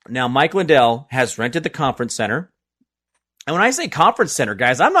 Now, Mike Lindell has rented the conference center. And when I say conference center,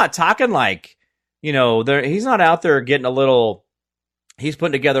 guys, I'm not talking like, he's not out there getting he's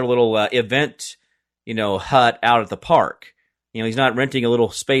putting together a little event, hut out at the park. He's not renting a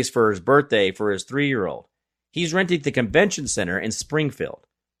little space for his birthday for his 3-year-old. He's renting the convention center in Springfield.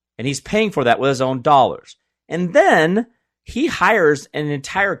 And he's paying for that with his own dollars. And then he hires an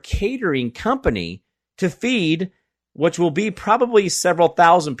entire catering company to feed, which will be probably several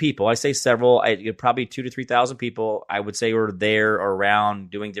thousand people. I say several, probably 2,000 to 3,000 people, I would say, are there or around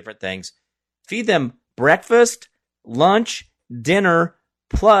doing different things. Feed them breakfast, lunch, dinner,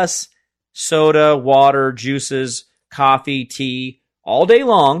 plus soda, water, juices, coffee, tea, all day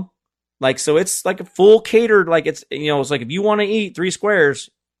long. So it's like a full catered, it's like if you want to eat 3 squares,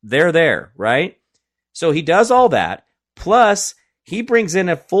 they're there, right? So he does all that. Plus, he brings in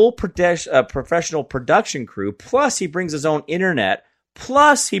a full professional production crew. Plus, he brings his own internet.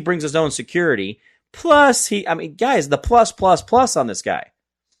 Plus, he brings his own security. Plus, guys, the plus on this guy.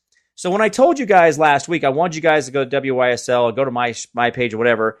 So when I told you guys last week, I wanted you guys to go to WYSL, go to my page or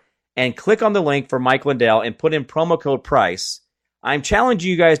whatever, and click on the link for Mike Lindell and put in promo code PRICE. I'm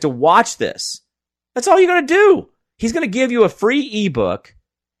challenging you guys to watch this. That's all you're going to do. He's going to give you a free ebook.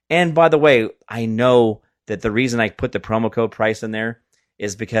 And by the way, I know that the reason I put the promo code PRICE in there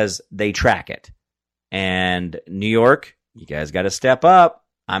is because they track it. And New York, you guys got to step up.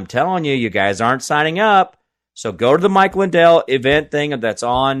 I'm telling you, you guys aren't signing up. So go to the Mike Lindell event thing that's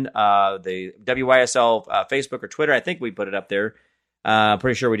on the WYSL Facebook or Twitter. I think we put it up there.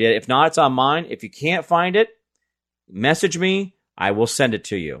 Pretty sure we did. If not, it's on mine. If you can't find it, message me. I will send it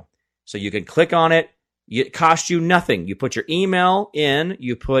to you. So you can click on it. It costs you nothing. You put your email in,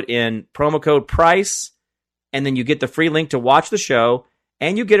 you put in promo code PRICE, and then you get the free link to watch the show,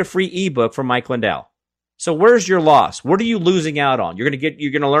 and you get a free ebook from Mike Lindell. So where's your loss? What are you losing out on? You're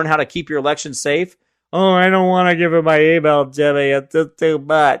gonna learn how to keep your election safe? Oh, I don't want to give him my email, Jimmy. It's too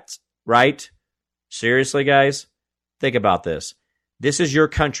much. Right? Seriously, guys? Think about this. This is your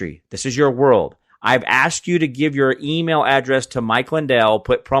country. This is your world. I've asked you to give your email address to Mike Lindell,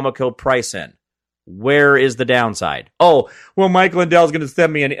 put promo code PRICE in. Where is the downside? Oh, well, Mike Lindell is going to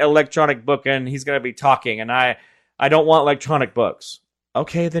send me an electronic book and he's going to be talking, and I don't want electronic books.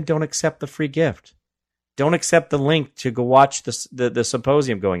 Okay, then don't accept the free gift. Don't accept the link to go watch the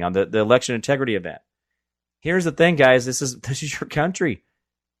symposium going on, the election integrity event. Here's the thing, guys. This is your country.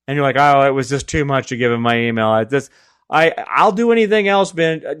 And you're like, oh, it was just too much to give him my email. I'll do anything else,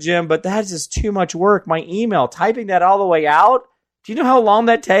 Jim, but that's just too much work. My email, typing that all the way out. Do you know how long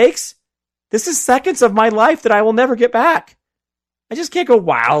that takes? This is seconds of my life that I will never get back. I just can't go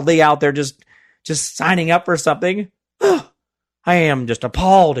wildly out there just signing up for something. I am just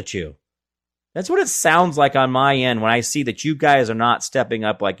appalled at you. That's what it sounds like on my end when I see that you guys are not stepping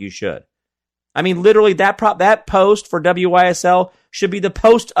up like you should. I mean, literally, that post for WYSL should be the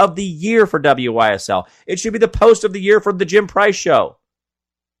post of the year for WYSL. It should be the post of the year for the Jim Price Show.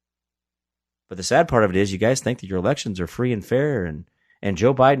 But the sad part of it is you guys think that your elections are free and fair and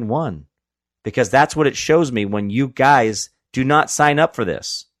Joe Biden won. Because that's what it shows me when you guys do not sign up for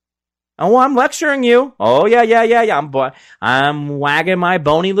this. Oh, I'm lecturing you. Oh, yeah. I'm wagging my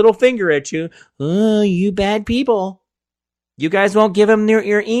bony little finger at you. Oh, you bad people. You guys won't give them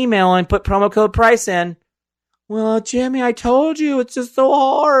your email and put promo code PRICE in. Well, Jimmy, I told you, it's just so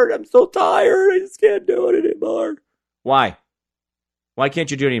hard. I'm so tired. I just can't do it anymore. Why? Why can't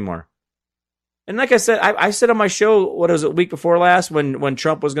you do it anymore? And like I said, I said on my show, what was it, a week before last, when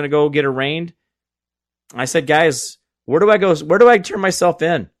Trump was going to go get arraigned, I said, guys, where do I go? Where do I turn myself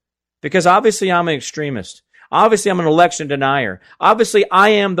in? Because obviously I'm an extremist. Obviously I'm an election denier. Obviously I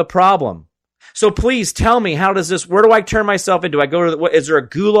am the problem. So please tell me, where do I turn myself in? Do I go to is there a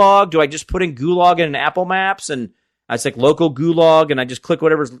gulag? Do I just put in gulag in Apple Maps and I say local gulag and I just click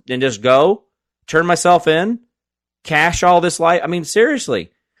whatever and just go? Turn myself in? Cash all this life? I mean,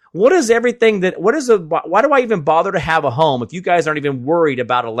 seriously. Why do I even bother to have a home if you guys aren't even worried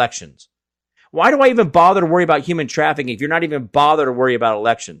about elections? Why do I even bother to worry about human trafficking if you're not even bothered to worry about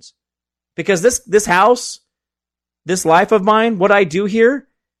elections? Because this house, this life of mine, what I do here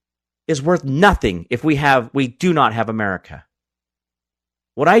is worth nothing if we do not have America.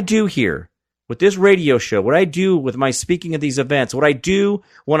 What I do here with this radio show, what I do with my speaking at these events, what I do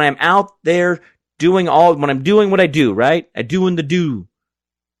when I'm out there when I'm doing what I do, right? I doing the do.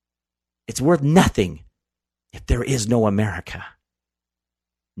 It's worth nothing if there is no America.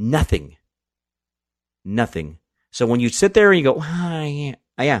 Nothing. Nothing. So when you sit there and you go,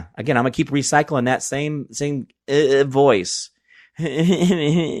 yeah, again, I'm going to keep recycling that same voice.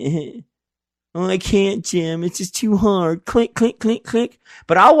 Oh, I can't, Jim. It's just too hard. Click, click, click, click.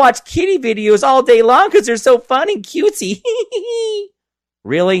 But I'll watch kitty videos all day long because they're so fun and cutesy.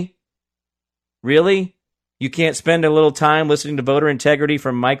 Really? Really? You can't spend a little time listening to Voter Integrity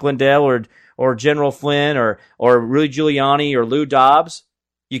from Mike Lindell or General Flynn or Rudy Giuliani or Lou Dobbs?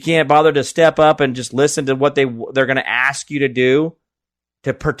 You can't bother to step up and just listen to what they're going to ask you to do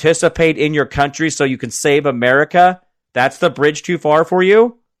to participate in your country so you can save America? That's the bridge too far for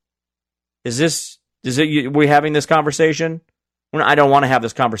you? Is we having this conversation? I don't want to have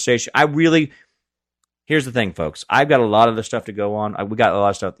this conversation. Here's the thing, folks. I've got a lot of other stuff to go on. We got a lot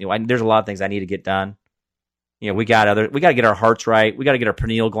of stuff. There's a lot of things I need to get done. We got to get our hearts right. We got to get our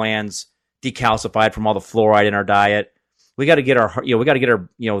pineal glands decalcified from all the fluoride in our diet. We got to get our the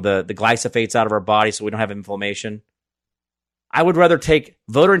glyphosates out of our body so we don't have inflammation. I would rather take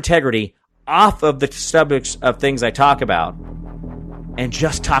voter integrity off of the subjects of things I talk about and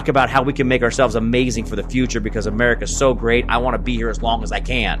just talk about how we can make ourselves amazing for the future because America's so great. I want to be here as long as I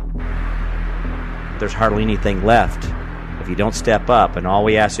can. There's hardly anything left if you don't step up, and all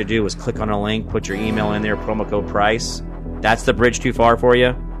we ask you to do is click on a link, put your email in there, promo code PRICE. That's the bridge too far for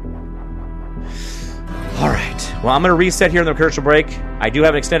you? All right. Well, I'm going to reset here in the commercial break. I do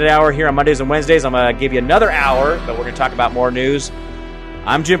have an extended hour here on Mondays and Wednesdays. I'm going to give you another hour, but we're going to talk about more news.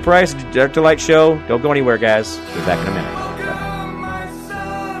 I'm Jim Price, Dark to Light Show. Don't go anywhere, guys. Be back in a minute.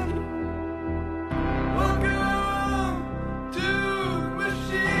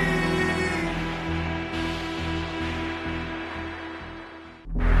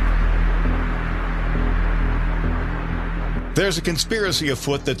 There's a conspiracy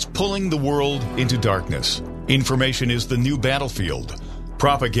afoot that's pulling the world into darkness. Information is the new battlefield.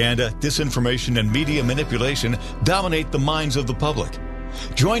 Propaganda, disinformation, and media manipulation dominate the minds of the public.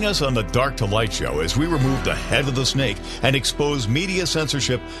 Join us on the Dark to Light Show as we remove the head of the snake and expose media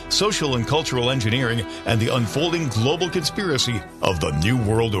censorship, social and cultural engineering, and the unfolding global conspiracy of the New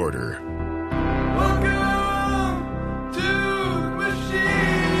World Order.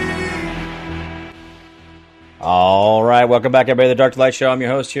 All right, welcome back, everybody, to the Dark to Light Show. I'm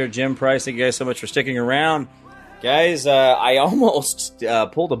your host here, Jim Price. Thank you guys so much for sticking around. Guys, I almost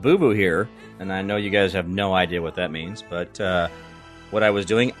pulled a boo-boo here, and I know you guys have no idea what that means, but what I was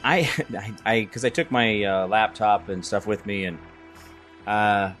doing, because I took my laptop and stuff with me, and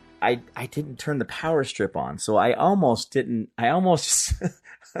I didn't turn the power strip on, so I was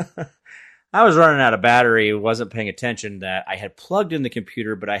running out of battery, wasn't paying attention that I had plugged in the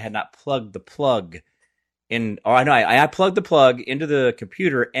computer, but I had not plugged the plug I plugged the plug into the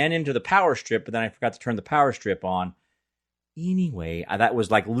computer and into the power strip, but then I forgot to turn the power strip on. Anyway, that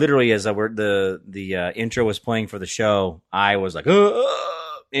was like literally as the intro was playing for the show, I was like,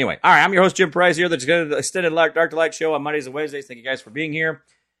 Anyway, all right, I'm your host, Jim Price here. That's going to extended Dark to Light Show on Mondays and Wednesdays. Thank you guys for being here.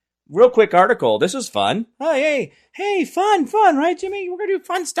 Real quick article. This is fun. Oh, hey, fun, right, Jimmy? We're going to do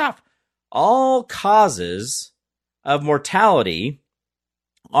fun stuff. All causes of mortality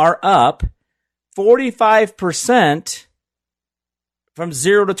are up 45% from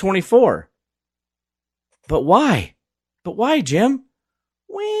 0 to 24. But why? Jim?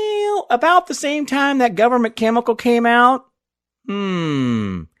 Well, about the same time that government chemical came out.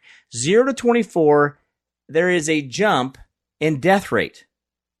 0 to 24, there is a jump in death rate.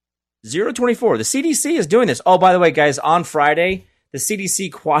 0 to 24. The CDC is doing this. Oh, by the way, guys, on Friday, the CDC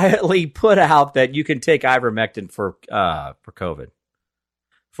quietly put out that you can take ivermectin for COVID.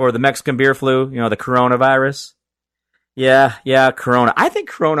 For the Mexican beer flu, the coronavirus. Yeah, Corona. I think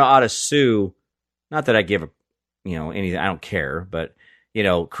Corona ought to sue. Not that I give anything. I don't care, but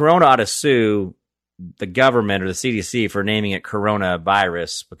Corona ought to sue the government or the CDC for naming it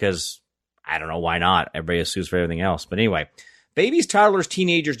coronavirus because I don't know why not. Everybody sues for everything else. But anyway, babies, toddlers,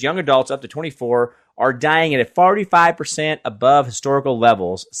 teenagers, young adults up to 24 are dying at a 45% above historical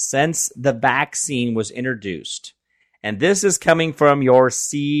levels since the vaccine was introduced. And this is coming from your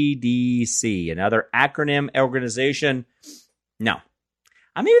CDC, another acronym organization. No.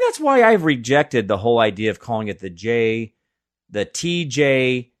 Maybe that's why I've rejected the whole idea of calling it the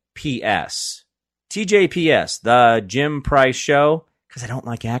TJPS. TJPS, the Jim Price Show, because I don't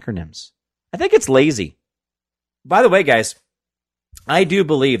like acronyms. I think it's lazy. By the way, guys, I do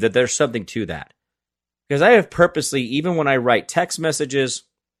believe that there's something to that. Because I have purposely, even when I write text messages,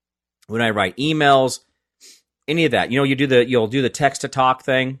 when I write emails, any of that, you'll do the text to talk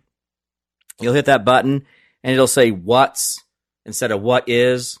thing. You'll hit that button and it'll say what's instead of what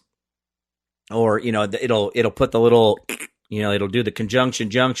is, or it'll put the little, it'll do the conjunction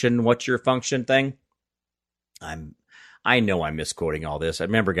junction. What's your function thing? I know I'm misquoting all this.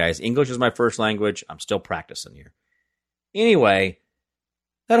 Remember, guys, English is my first language. I'm still practicing here. Anyway,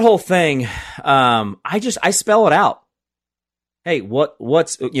 That whole thing, I spell it out. Hey, what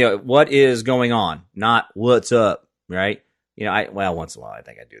is going on? Not what's up, right? Once in a while I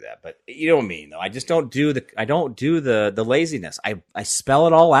think I do that, but you know what I mean, though. I just don't do the laziness. I spell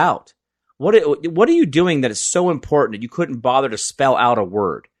it all out. What are you doing that is so important that you couldn't bother to spell out a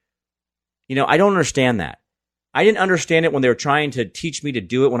word? I don't understand that. I didn't understand it when they were trying to teach me to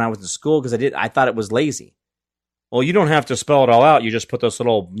do it when I was in school because I thought it was lazy. Well, you don't have to spell it all out. You just put this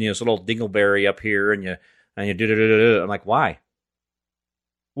little dingleberry up here and you do. I'm like, why?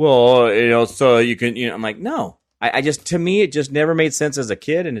 Well, so you can. I'm like, no. To me, it just never made sense as a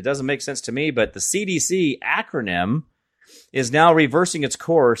kid, and it doesn't make sense to me. But the CDC acronym is now reversing its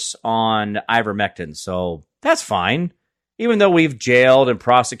course on ivermectin, so that's fine. Even though we've jailed and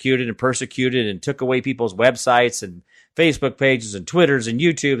prosecuted and persecuted and took away people's websites and Facebook pages and Twitters and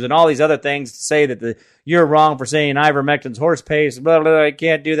YouTubes and all these other things to say that you're wrong for saying ivermectin's horse paste, blah, blah, blah, I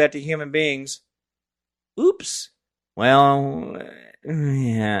can't do that to human beings. Oops. Well,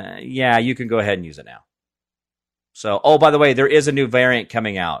 yeah, you can go ahead and use it now. So, by the way, there is a new variant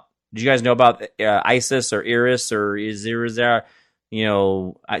coming out. Did you guys know about ISIS or Iris or is there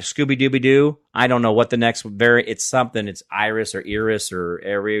Scooby-Dooby-Doo? I don't know what the next variant. It's something. It's Iris or Iris or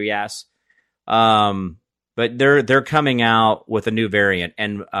Arias. But they're coming out with a new variant,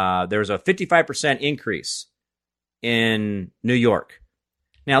 and there's a 55% increase in New York.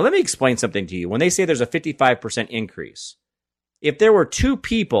 Now, let me explain something to you. When they say there's a 55% increase, if there were 2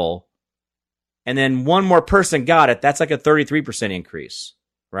 people and then one more person got it, that's like a 33% increase,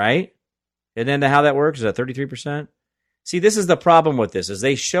 right? And then how that works is that 33%. See, this is the problem with this, is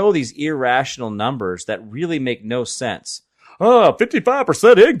they show these irrational numbers that really make no sense.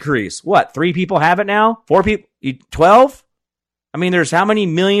 55% increase. What, 3 people have it now? 4 people? 12? I mean, there's how many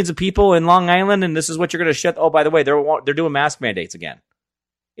millions of people in Long Island, and this is what you're going to shut. Oh, by the way, they're doing mask mandates again.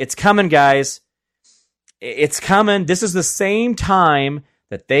 It's coming, guys. It's coming. This is the same time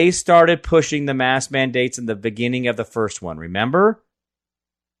that they started pushing the mask mandates in the beginning of the first one. Remember,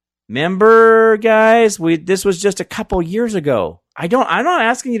 guys? This was just a couple years ago. I'm not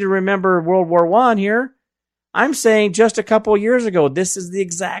asking you to remember World War I here. I'm saying just a couple years ago, this is the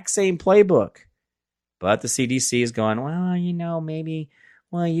exact same playbook. But the CDC is going, well, maybe,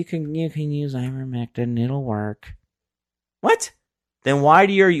 you can use ivermectin, it'll work. What? Then why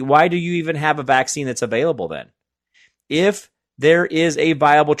do you even have a vaccine that's available then? If there is a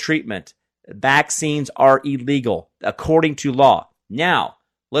viable treatment, vaccines are illegal according to law. Now,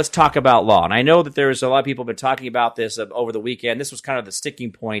 let's talk about law. And I know that there's a lot of people have been talking about this over the weekend. This was kind of the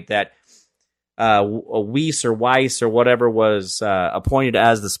sticking point that Weiss or whatever was appointed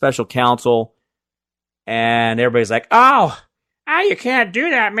as the special counsel, and everybody's like, "Oh, you can't do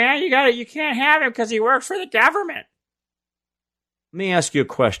that, man. You can't have him because he works for the government." Let me ask you a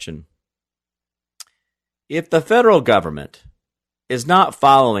question: if the federal government is not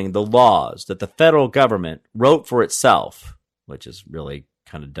following the laws that the federal government wrote for itself, which is really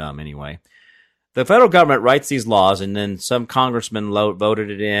kind of dumb anyway. The federal government writes these laws, and then some congressman voted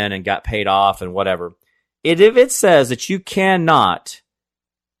it in and got paid off and whatever. If it says that you cannot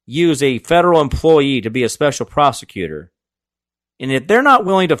use a federal employee to be a special prosecutor, and if they're not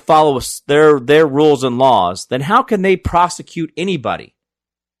willing to follow their rules and laws, then how can they prosecute anybody?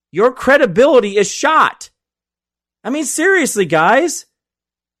 Your credibility is shot. I mean, seriously, guys,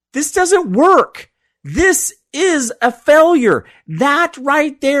 this doesn't work. This is a failure. That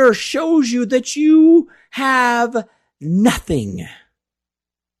right there shows you that you have nothing.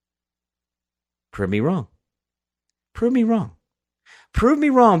 Prove me wrong. Prove me wrong. Prove me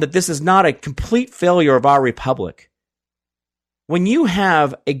wrong that this is not a complete failure of our republic. When you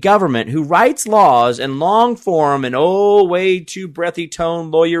have a government who writes laws in long form and way too breathy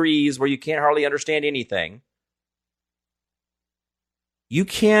tone lawyerese where you can't hardly understand anything, you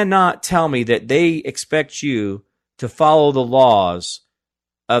cannot tell me that they expect you to follow the laws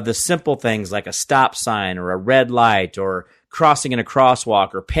of the simple things like a stop sign or a red light or crossing in a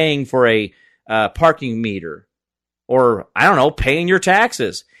crosswalk or paying for a parking meter or, I don't know, paying your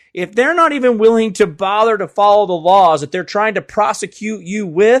taxes. If they're not even willing to bother to follow the laws that they're trying to prosecute you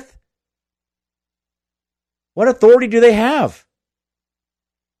with, what authority do they have?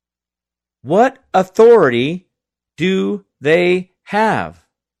 What authority do they have?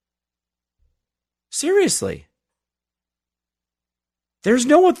 Seriously. There's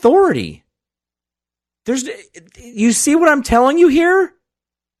no authority. You see what I'm telling you here?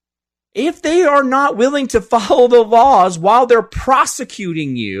 If they are not willing to follow the laws while they're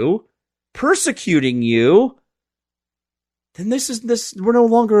prosecuting you, persecuting you, then we're no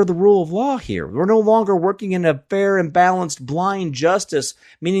longer the rule of law here. We're no longer working in a fair and balanced blind justice,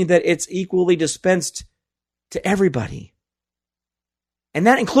 meaning that it's equally dispensed to everybody. And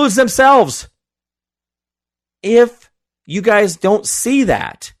that includes themselves. If you guys don't see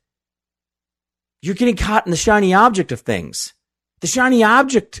that, you're getting caught in the shiny object of things. The shiny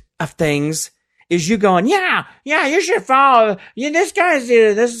object of things is you going, yeah, you should follow. Yeah, this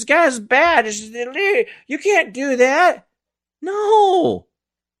guy's bad. You can't do that. No.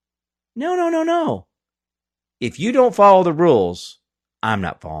 If you don't follow the rules, I'm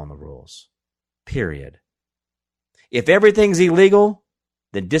not following the rules. Period. If everything's illegal,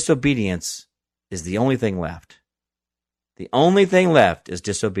 then disobedience is the only thing left. The only thing left is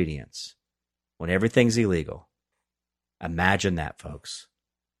disobedience when everything's illegal. Imagine that, folks.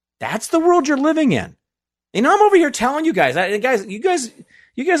 That's the world you're living in. And I'm over here telling you guys, you guys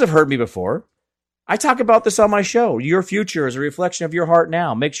have heard me before. I talk about this on my show. Your future is a reflection of your heart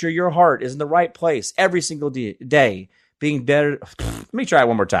now. Make sure your heart is in the right place every single day. Being better. Let me try it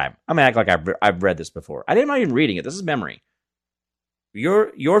one more time. I'm going to act like I've read this before. I'm not even reading it. This is memory.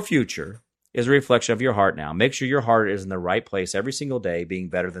 Your future is a reflection of your heart now. Make sure your heart is in the right place every single day, being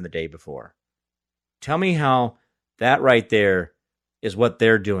better than the day before. Tell me how that right there is what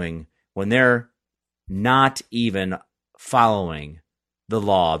they're doing when they're not even following the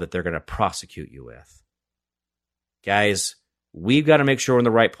law that they're going to prosecute you with. Guys, we've got to make sure we're in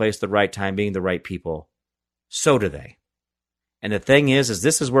the right place, the right time, being the right people. So do they. And the thing is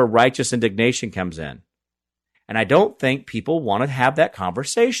this is where righteous indignation comes in. And I don't think people want to have that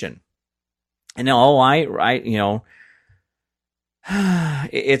conversation. And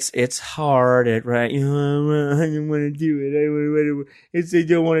it's hard at right. I don't want to do it. I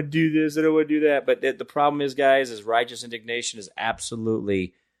don't want to do this. I don't want to do that. But the problem is, guys, is righteous indignation is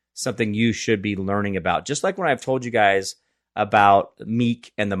absolutely something you should be learning about. Just like when I've told you guys about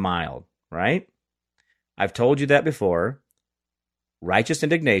meek and the mild, right? I've told you that before. Righteous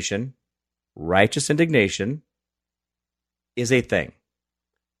indignation is a thing.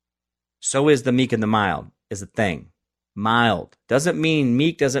 So is the meek and the mild is a thing. Mild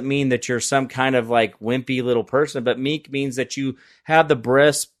meek doesn't mean that you're some kind of like wimpy little person, but meek means that you have the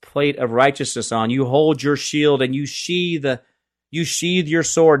breastplate of righteousness on. You hold your shield and you sheathe your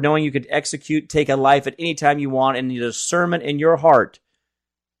sword, knowing you could take a life at any time you want, and the discernment in your heart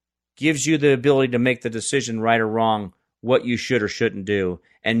gives you the ability to make the decision, right or wrong, what you should or shouldn't do.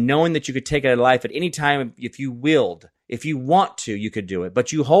 And knowing that you could take a life at any time if you willed. If you want to, you could do it.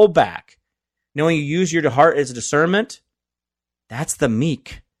 But you hold back. Knowing you use your heart as a discernment, that's the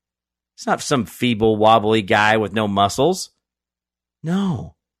meek. It's not some feeble, wobbly guy with no muscles.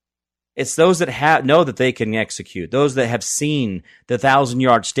 No. It's those that know that they can execute. Those that have seen the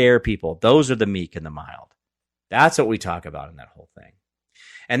 1,000-yard stare people. Those are the meek and the mild. That's what we talk about in that whole thing.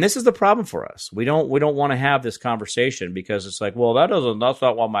 And this is the problem for us. We don't want to have this conversation because it's like, well, that's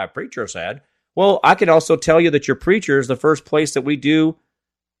not what my preacher said. Well, I can also tell you that your preacher is the first place that we do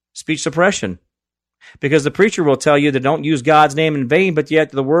speech suppression. Because the preacher will tell you that don't use God's name in vain, but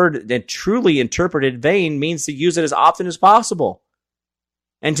yet the word that truly interpreted vain means to use it as often as possible.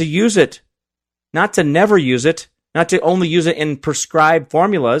 And to use it, not to never use it, not to only use it in prescribed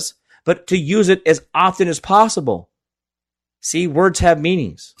formulas, but to use it as often as possible. See, words have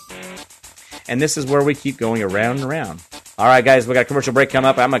meanings. And this is where we keep going around and around. All right, guys, we got a commercial break coming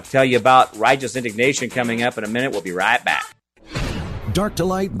up. I'm going to tell you about righteous indignation coming up in a minute. We'll be right back. Dark to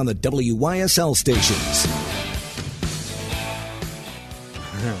Light on the WYSL stations.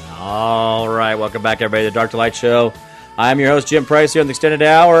 All right, welcome back, everybody, to the Dark to Light Show. I'm your host, Jim Price, here on the Extended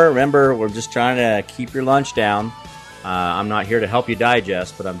Hour. Remember, we're just trying to keep your lunch down. I'm not here to help you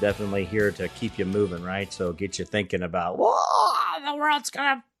digest, but I'm definitely here to keep you moving, right? So get you thinking about, whoa, the world's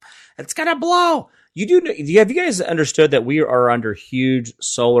gonna blow. Have you guys understood that we are under huge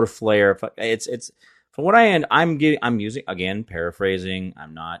solar flare? It's from what I'm using, again, paraphrasing.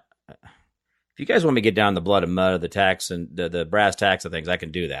 I'm not. If you guys want me to get down the blood and mud of the tax and the brass tacks of things, I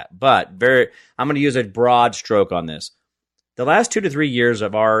can do that. But I'm going to use a broad stroke on this. The last 2 to 3 years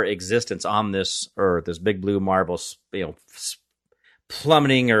of our existence on this earth, this big blue marble,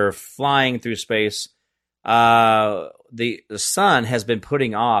 plummeting or flying through space, the sun has been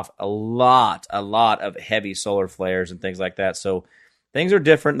putting off a lot of heavy solar flares and things like that. So things are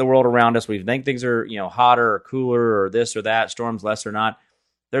different in the world around us. We think things are, hotter or cooler or this or that, storms less or not.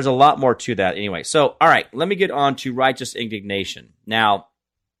 There's a lot more to that anyway. So, all right, let me get on to righteous indignation. Now,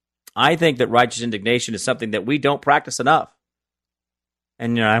 I think that righteous indignation is something that we don't practice enough.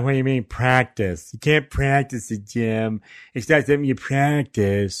 And what do you mean practice? You can't practice it, Jim. It's not something you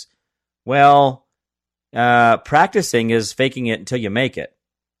practice. Well, Practicing is faking it until you make it.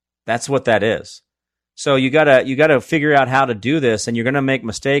 That's what that is. So you gotta figure out how to do this, and you're gonna make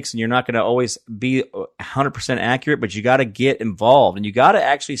mistakes, and you're not gonna always be 100% accurate. But you gotta get involved, and you gotta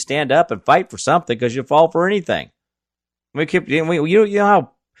actually stand up and fight for something, because you fall for anything. You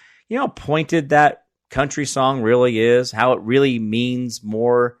know how pointed that country song really is. How it really means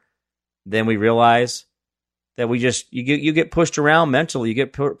more than we realize. That you get pushed around mentally, you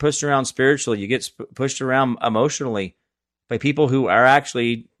get pushed around spiritually, you get pushed around emotionally by people who are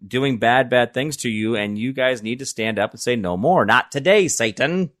actually doing bad things to you, and you guys need to stand up and say, no more. Not today,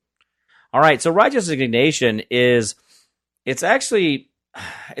 Satan. All right, so righteous indignation it's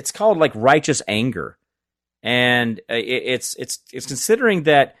called like righteous anger. And it's considering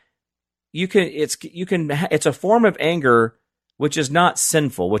that it's a form of anger which is not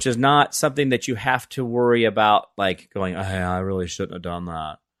sinful, which is not something that you have to worry about, like going, oh, I really shouldn't have done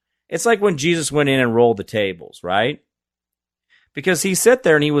that. It's like when Jesus went in and rolled the tables, right? Because he sat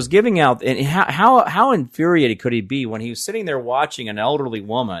there and he was giving out, and how infuriated could he be when he was sitting there watching an elderly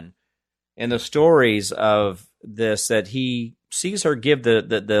woman in the stories of this, that he sees her give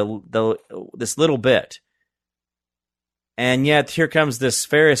this little bit. And yet here comes this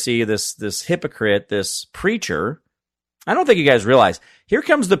Pharisee, this hypocrite, this preacher. I don't think you guys realize. Here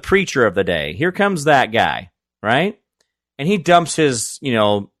comes the preacher of the day. Here comes that guy, right? And he dumps his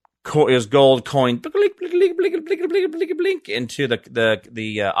gold coin into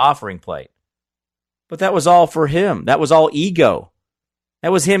the offering plate. But that was all for him. That was all ego.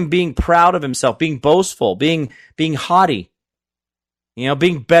 That was him being proud of himself, being boastful, being haughty,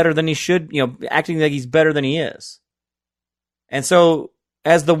 being better than he should, acting like he's better than he is. And so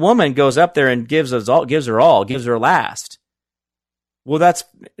as the woman goes up there and gives her last. Well, that's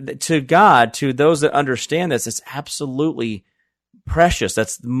to God, to those that understand this, it's absolutely precious.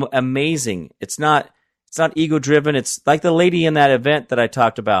 That's amazing. It's not ego driven. It's like the lady in that event that I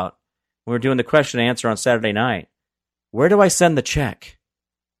talked about when we were doing the question and answer on Saturday night. Where do I send the check?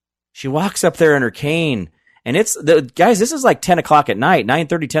 She walks up there in her cane, and guys, this is like 10 o'clock at night,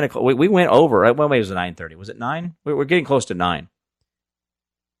 9:30, 10 o'clock. We went over. When was it 9:30? Was it 9? We're getting close to 9.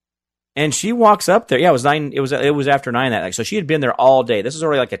 And she walks up there. Yeah, it was 9. It was after 9 that night. So she had been there all day. This is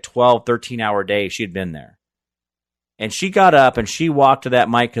already like a 12, 13-hour day she had been there. And she got up and she walked to that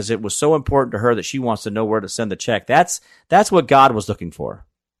mic because it was so important to her that she wants to know where to send the check. That's what God was looking for.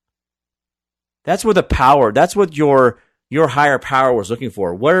 That's where the power, that's what your higher power was looking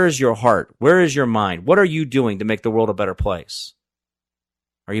for. Where is your heart? Where is your mind? What are you doing to make the world a better place?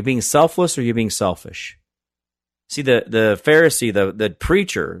 Are you being selfless or are you being selfish? See, the Pharisee, the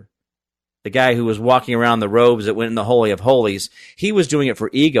preacher, the guy who was walking around the robes that went in the Holy of Holies, he was doing it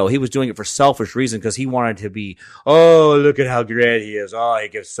for ego. He was doing it for selfish reason because he wanted to be, oh, look at how great he is. Oh, he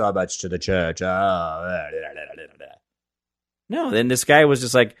gives so much to the church. Oh, no, then this guy was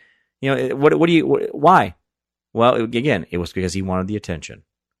just like, why? Well, again, it was because he wanted the attention.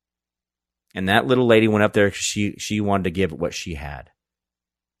 And that little lady went up there because she wanted to give what she had.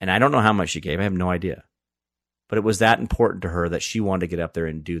 And I don't know how much she gave. I have no idea. But it was that important to her that she wanted to get up there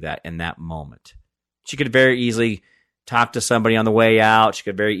and do that in that moment. She could very easily talk to somebody on the way out. She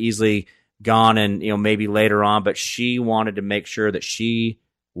could very easily gone and, maybe later on, but she wanted to make sure that she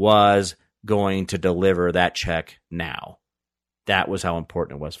was going to deliver that check now. That was how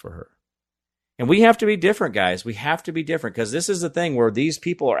important it was for her. And we have to be different, guys. We have to be different because this is the thing where these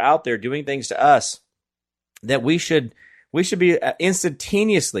people are out there doing things to us that we should be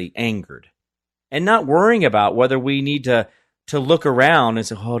instantaneously angered. And not worrying about whether we need to look around and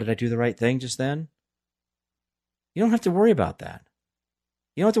say, oh, did I do the right thing just then? You don't have to worry about that.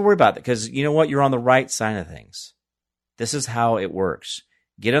 You don't have to worry about that because you know what? You're on the right side of things. This is how it works.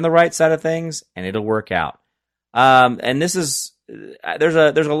 Get on the right side of things and it'll work out. And this is, there's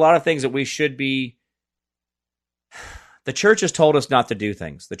a lot of things that we should be. The church has told us not to do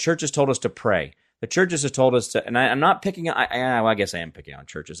things. The church has told us to pray. The church has told us to, and I'm not picking on, I guess I am picking on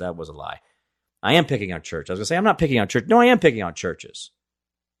churches. That was a lie. I am picking on church. I was going to say, I'm not picking on church. No, I am picking on churches.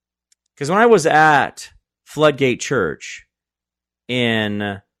 Because when I was at Floodgate Church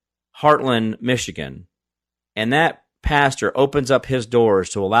in Heartland, Michigan, and that pastor opens up his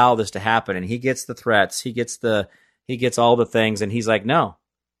doors to allow this to happen, and he gets the threats, he gets all the things, and he's like, no.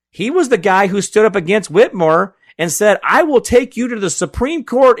 He was the guy who stood up against Whitmore and said, I will take you to the Supreme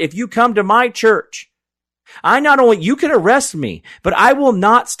Court if you come to my church. You can arrest me, but I will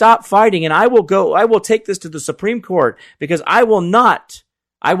not stop fighting and I will take this to the Supreme Court because I will not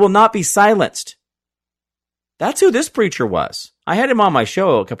be silenced. That's who this preacher was. I had him on my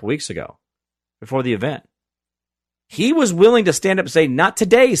show a couple weeks ago before the event. He was willing to stand up and say, not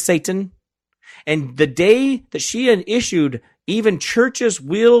today, Satan. And the day that she had issued, even churches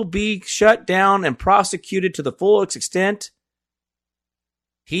will be shut down and prosecuted to the fullest extent,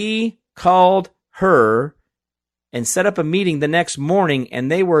 he called her and set up a meeting the next morning,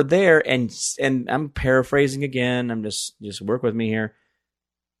 and they were there, and I'm paraphrasing again, I'm just work with me here.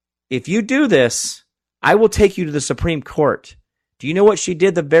 If you do this, I will take you to the Supreme Court. Do you know what she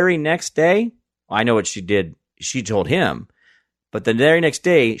did the very next day? I know what she did. She told him. But the very next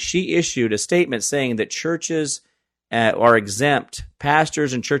day, she issued a statement saying that churches are exempt,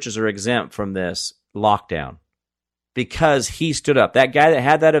 pastors and churches are exempt from this lockdown because he stood up. That guy that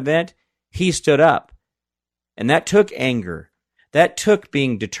had that event, he stood up. And that took anger. That took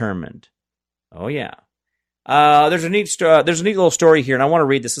being determined. Oh, yeah. There's a neat little story here, and I want to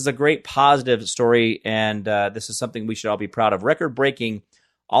read this. This is a great positive story, and this is something we should all be proud of. Record-breaking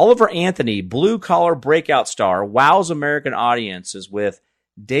Oliver Anthony, blue-collar breakout star, wows American audiences with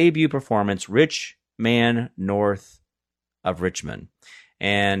debut performance, Rich Man North of Richmond.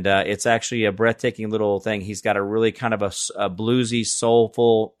 And it's actually a breathtaking little thing. He's got a really kind of a bluesy,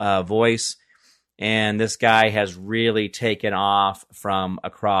 soulful voice, and this guy has really taken off from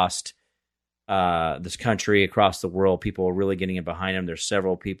across this country, across the world. People are really getting in behind him. There's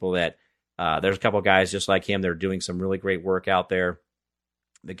several people that, there's a couple of guys just like him. They're doing some really great work out there.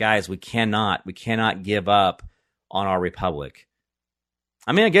 The guys, we cannot give up on our republic.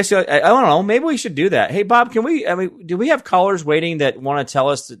 I mean, I guess, I don't know, maybe we should do that. Hey, Bob, do we have callers waiting that want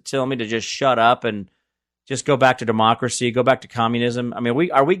to tell me to just shut up and just go back to democracy, go back to communism? I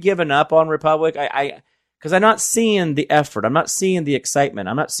mean, are we giving up on republic? Because I'm not seeing the effort. I'm not seeing the excitement.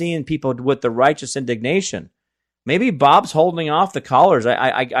 I'm not seeing people with the righteous indignation. Maybe Bob's holding off the callers.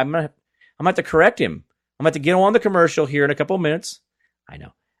 I'm going to have to correct him. I'm going to have to get on the commercial here in a couple of minutes. I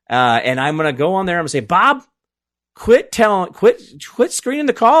know. And I'm going to go on there. I'm going to say, Bob, quit screening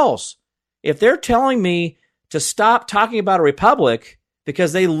the calls. If they're telling me to stop talking about a republic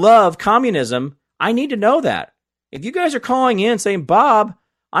because they love communism, I need to know that. If you guys are calling in saying, Bob,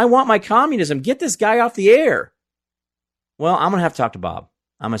 I want my communism, get this guy off the air. Well, I'm going to have to talk to Bob.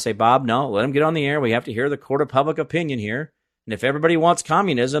 I'm going to say, Bob, no, let him get on the air. We have to hear the court of public opinion here. And if everybody wants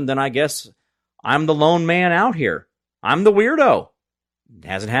communism, then I guess I'm the lone man out here. I'm the weirdo. It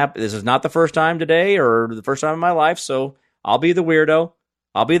hasn't happened. This is not the first time today or the first time in my life, so I'll be the weirdo.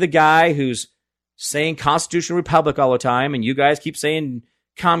 I'll be the guy who's saying constitutional republic all the time, and you guys keep saying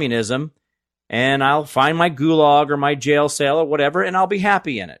communism, and I'll find my gulag or my jail cell or whatever, and I'll be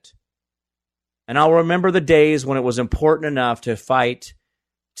happy in it. And I'll remember the days when it was important enough to fight,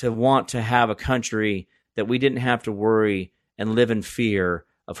 to want to have a country that we didn't have to worry and live in fear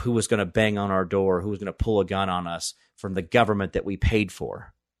of who was going to bang on our door, who was going to pull a gun on us from the government that we paid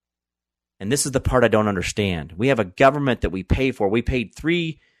for. And this is the part I don't understand. We have a government that we pay for. We paid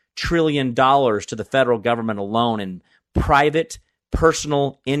 $3 trillion to the federal government alone in private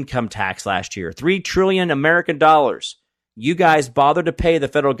personal income tax last year. $3 trillion American dollars. You guys bothered to pay the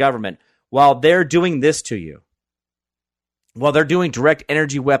federal government while they're doing this to you. While they're doing direct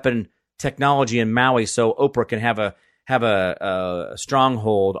energy weapon technology in Maui so Oprah can have a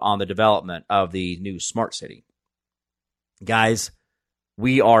stronghold on the development of the new smart city. Guys,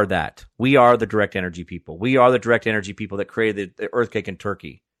 we are that. We are the direct energy people. We are the direct energy people that created the earthquake in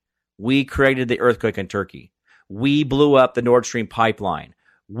Turkey. We created the earthquake in Turkey. We blew up the Nord Stream pipeline.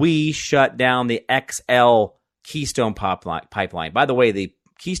 We shut down the XL Keystone pipeline. By the way, the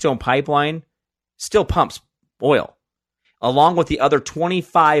Keystone pipeline still pumps oil, along with the other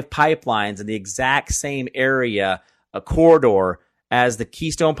 25 pipelines in the exact same area, a corridor as the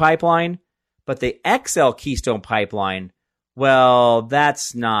Keystone pipeline. But the XL Keystone pipeline, well,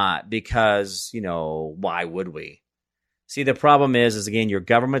 that's not because, why would we? See, the problem is again, your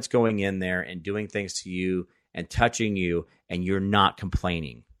government's going in there and doing things to you and touching you, and you're not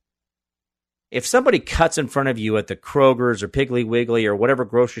complaining. If somebody cuts in front of you at the Kroger's or Piggly Wiggly or whatever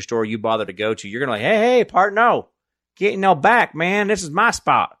grocery store you bother to go to, you're going to hey, partner, no. Get no back, man. This is my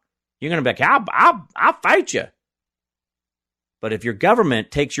spot. You're going to be like, I'll fight you. But if your government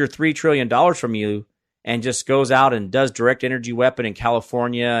takes your $3 trillion from you and just goes out and does direct energy weapon in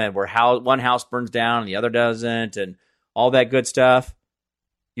California, and where one house burns down and the other doesn't, and all that good stuff,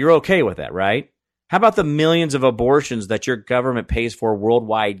 you're okay with that, right? How about the millions of abortions that your government pays for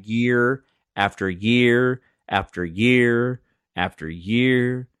worldwide year after year after year after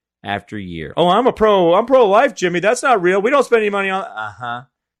year after year? Oh, I'm pro-life, Jimmy. That's not real. We don't spend any money on it.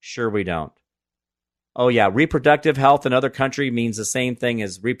 Sure we don't. Oh, yeah, reproductive health in other country means the same thing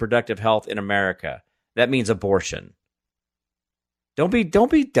as reproductive health in America. That means abortion. Don't be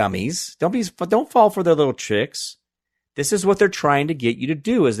dummies. Don't fall for their little tricks. This is what they're trying to get you to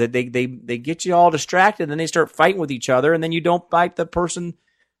do, is that they get you all distracted, and then they start fighting with each other, and then you don't fight the person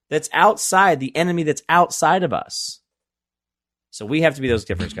that's outside, the enemy that's outside of us. So we have to be those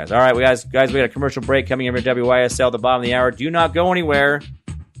difference guys. All right, we got a commercial break coming in from WYSL at the bottom of the hour. Do not go anywhere.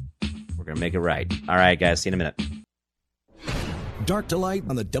 We're going to make it right. All right, guys, see you in a minute. Dark to Light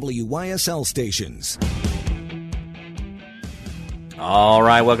on the WYSL stations. All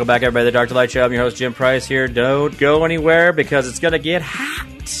right, welcome back, everybody, to the Dark to Light Show. I'm your host, Jim Price here. Don't go anywhere because it's going to get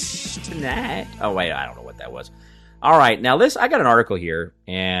hot tonight. Oh, wait, I don't know what that was. All right, now I got an article here,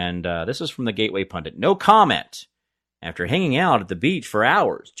 and this is from the Gateway Pundit. No comment. After hanging out at the beach for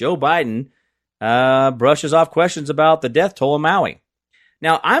hours, Joe Biden brushes off questions about the death toll in Maui.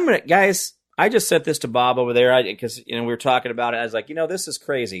 Now, guys, I just sent this to Bob over there because we were talking about it. I was like, this is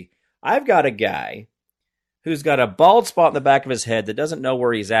crazy. I've got a guy who's got a bald spot in the back of his head that doesn't know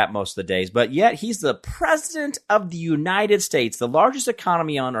where he's at most of the days, but yet he's the president of the United States, the largest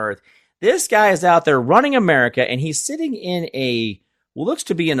economy on earth. This guy is out there running America, and he's sitting in what looks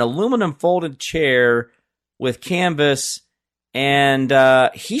to be an aluminum folded chair with canvas, and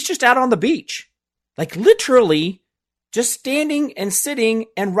he's just out on the beach, like literally just standing and sitting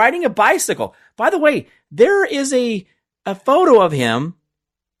and riding a bicycle. By the way, there is a photo of him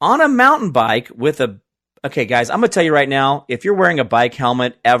on a mountain bike with okay, guys, I'm going to tell you right now, if you're wearing a bike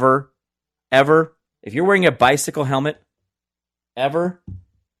helmet ever, if you're wearing a bicycle helmet ever,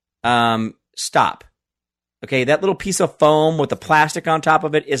 stop. Okay, that little piece of foam with the plastic on top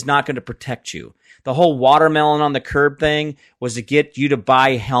of it is not going to protect you. The whole watermelon on the curb thing was to get you to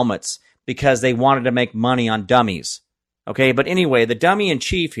buy helmets because they wanted to make money on dummies. Okay, but anyway, the dummy in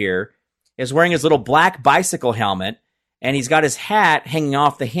chief here is wearing his little black bicycle helmet, and he's got his hat hanging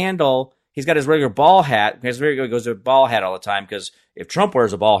off the handle. He's got his regular ball hat. He goes to a ball hat all the time because if Trump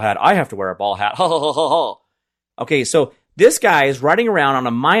wears a ball hat, I have to wear a ball hat. Okay, so this guy is riding around on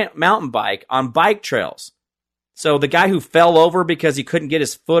a mountain bike on bike trails. So the guy who fell over because he couldn't get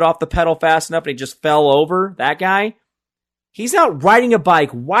his foot off the pedal fast enough and he just fell over, that guy, he's out riding a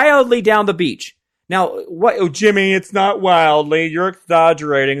bike wildly down the beach. Now, what? Oh, Jimmy, it's not wildly. You're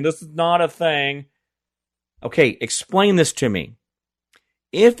exaggerating. This is not a thing. Okay, explain this to me.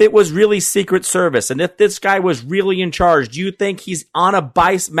 If it was really Secret Service and if this guy was really in charge, do you think he's on a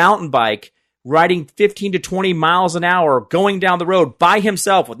mountain bike riding 15 to 20 miles an hour going down the road by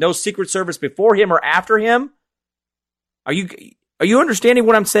himself with no Secret Service before him or after him? Are you understanding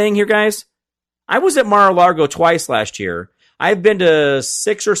what I'm saying here, guys? I was at Mar-a-Lago twice last year. I've been to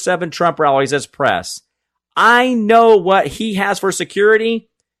 6 or 7 Trump rallies as press. I know what he has for security,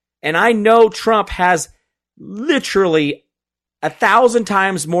 and I know Trump has literally 1,000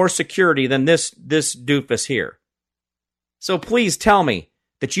 times more security than this doofus here. So please tell me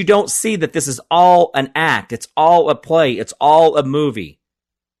that you don't see that this is all an act. It's all a play. It's all a movie.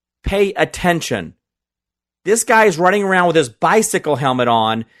 Pay attention. This guy is running around with his bicycle helmet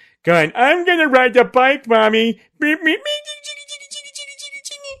on, going, I'm going to ride the bike, mommy.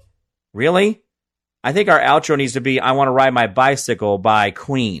 Really? I think our outro needs to be, I want to ride my bicycle by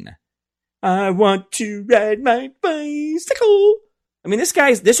Queen. I want to ride my bicycle. I mean,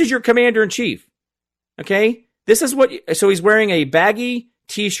 this is your commander-in-chief. Okay? So he's wearing a baggy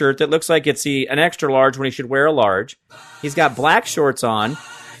t-shirt that looks like it's an extra large when he should wear a large. He's got black shorts on.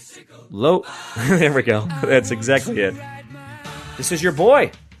 There we go. That's exactly it. This is your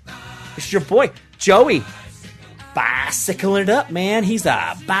boy. Joey. Bicycling it up, man. He's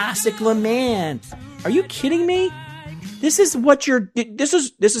a bicycling man. Are you kidding me? This is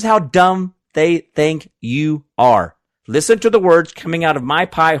how dumb they think you are. Listen to the words coming out of my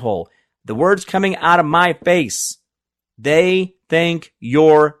pie hole. The words coming out of my face. They think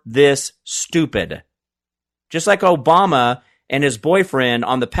you're this stupid. Just like Obama and his boyfriend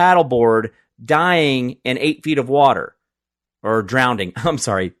on the paddleboard dying in 8 feet of water. Or drowning. I'm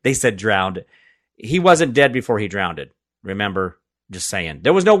sorry, they said drowned. He wasn't dead before he drowned. Remember? Just saying.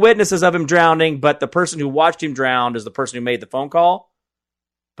 There was no witnesses of him drowning, but the person who watched him drown is the person who made the phone call.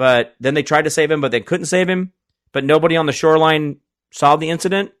 But then they tried to save him, but they couldn't save him. But nobody on the shoreline saw the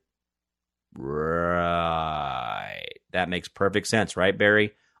incident. Right. That makes perfect sense, right,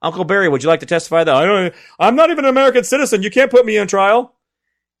 Barry? Uncle Barry, would you like to testify that I'm not even an American citizen. You can't put me on trial.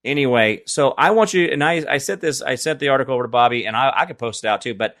 Anyway, so I want you, and I sent the article over to Bobby, and I could post it out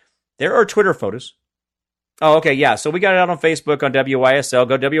too, but there are Twitter photos. Oh, okay, yeah. So we got it out on Facebook on WYSL.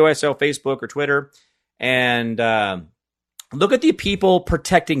 Go WYSL Facebook or Twitter, and look at the people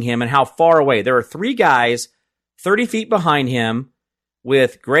protecting him and how far away. There are 3 guys 30 feet behind him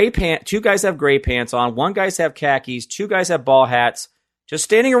with gray pants. 2 guys have gray pants on. 1 guys have khakis. 2 guys have ball hats, just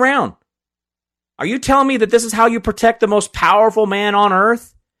standing around. Are you telling me that this is how you protect the most powerful man on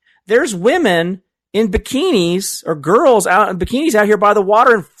earth? There's women in bikinis or girls out in bikinis out here by the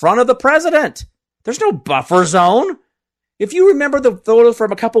water in front of the president. There's no buffer zone. If you remember the photo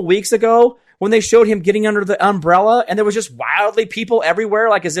from a couple weeks ago when they showed him getting under the umbrella and there was just wildly people everywhere,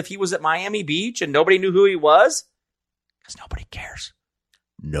 like as if he was at Miami Beach and nobody knew who he was? Because nobody cares.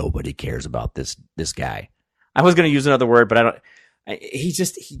 Nobody cares about this guy. I was going to use another word, but I don't.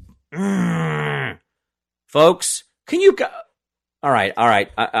 Folks, can you go? All right.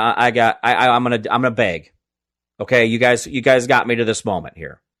 I'm gonna beg. Okay, you guys got me to this moment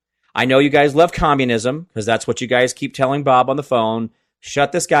here. I know you guys love communism because that's what you guys keep telling Bob on the phone.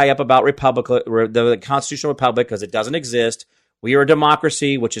 Shut this guy up about the constitutional republic because it doesn't exist. We are a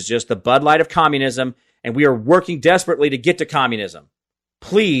democracy, which is just the Bud Light of communism, and we are working desperately to get to communism.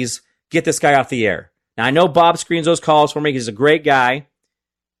 Please get this guy off the air. Now, I know Bob screens those calls for me. He's a great guy.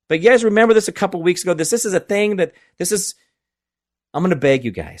 But you guys remember this a couple weeks ago. This is a thing I'm going to beg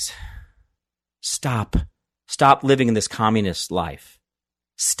you guys. Stop living in this communist life.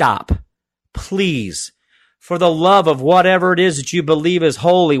 Stop. Please. For the love of whatever it is that you believe is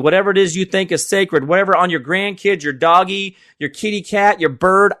holy, whatever it is you think is sacred, whatever on your grandkids, your doggy, your kitty cat, your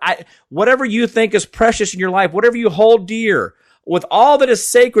bird, whatever you think is precious in your life, whatever you hold dear, with all that is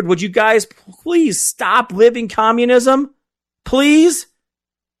sacred, would you guys please stop living communism? Please?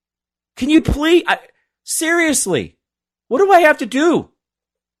 Can you please? Seriously, what do I have to do?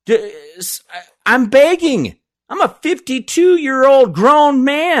 I'm begging. I'm a 52-year-old grown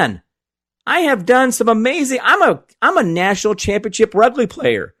man. I have done some amazing. I'm a national championship rugby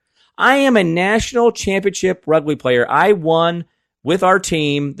player. I am a national championship rugby player. I won with our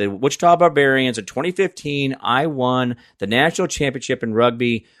team, the Wichita Barbarians, in 2015. I won the national championship in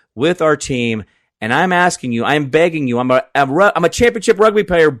rugby with our team, and I'm asking you, I'm begging you, I'm a championship rugby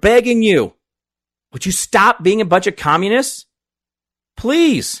player, begging you, would you stop being a bunch of communists?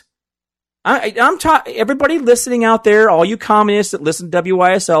 Please. I'm talking. Everybody listening out there, all you communists that listen to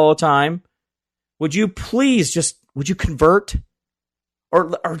WYSL all the time, would you please would you convert?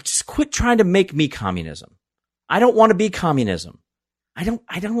 Or just quit trying to make me communism. I don't want to be communism. I don't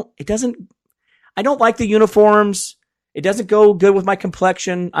like the uniforms. It doesn't go good with my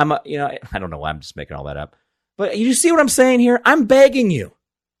complexion. I don't know why I'm just making all that up. But you see what I'm saying here? I'm begging you.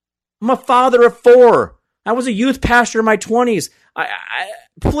 I'm a father of 4. I was a youth pastor in my 20s.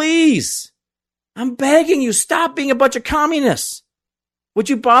 Please. I'm begging you, stop being a bunch of communists. Would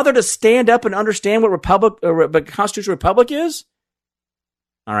you bother to stand up and understand what constitutional republic is?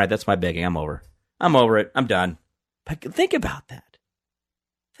 All right, that's my begging. I'm over it. I'm done. But think about that.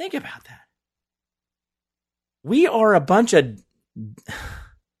 We are a bunch of...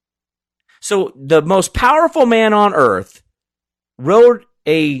 So the most powerful man on earth rode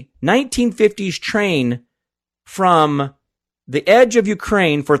a 1950s train from the edge of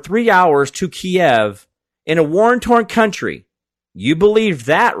Ukraine for 3 hours to Kiev in a war-torn country. You believe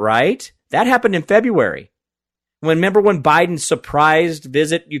that, right? That happened in February. Remember when Biden surprised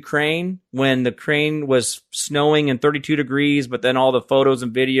visit Ukraine when the Ukraine was snowing and 32 degrees, but then all the photos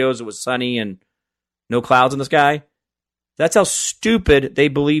and videos, it was sunny and no clouds in the sky? That's how stupid they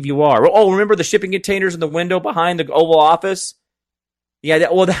believe you are. Oh, remember the shipping containers in the window behind the Oval Office?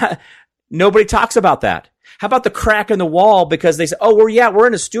 Yeah, nobody talks about that. How about the crack in the wall because they say, oh, we're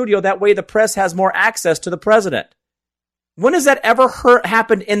in a studio. That way the press has more access to the president. When has that ever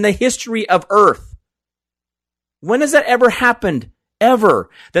happened in the history of Earth? When has that ever happened? Ever?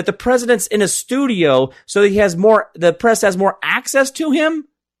 That the president's in a studio so that the press has more access to him?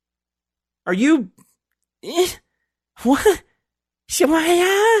 Are you... What?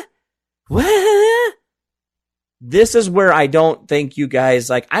 What? This is where I don't think you guys,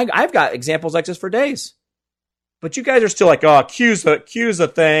 I've got examples like this for days. But you guys are still like, oh, Q's a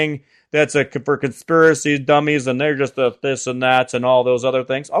thing that's for conspiracy dummies, and they're just the this and that and all those other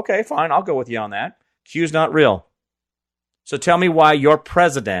things. Okay, fine, I'll go with you on that. Q's not real. So tell me why your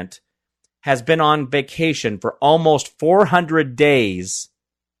president has been on vacation for almost 400 days.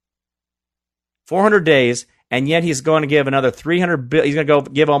 400 days, and yet he's going to give another 300 billion. He's going to go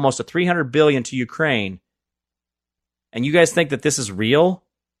give almost a 300 billion to Ukraine. And you guys think that this is real?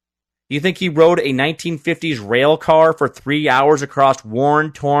 You think he rode a 1950s rail car for 3 hours across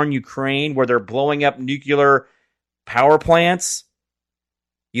war-torn Ukraine where they're blowing up nuclear power plants?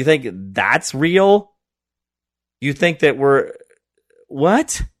 You think that's real? You think that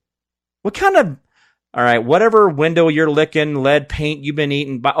what? What kind of... All right, whatever window you're licking, lead paint you've been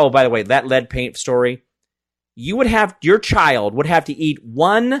eating... Oh, by the way, that lead paint story, your child would have to eat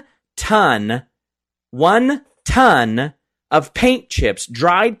 1 ton of paint chips,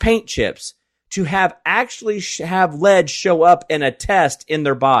 dried paint chips, to have have lead show up in a test in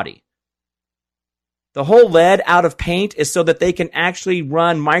their body. The whole lead out of paint is so that they can actually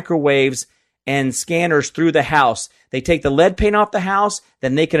run microwaves and scanners through the house. They take the lead paint off the house,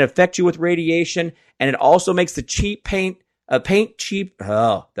 then they can affect you with radiation, and it also makes the paint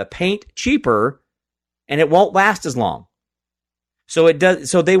cheaper, and it won't last as long. So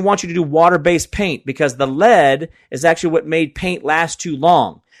they want you to do water-based paint because the lead is actually what made paint last too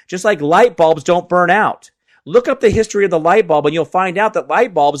long. Just like light bulbs don't burn out. Look up the history of the light bulb and you'll find out that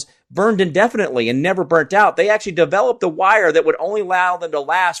light bulbs burned indefinitely and never burnt out. They actually developed a wire that would only allow them to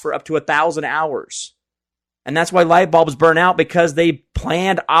last for up to 1,000 hours. And that's why light bulbs burn out, because they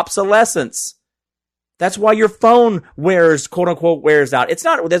planned obsolescence. That's why your phone quote unquote, wears out. It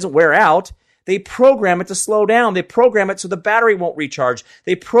doesn't wear out. They program it to slow down. They program it so the battery won't recharge.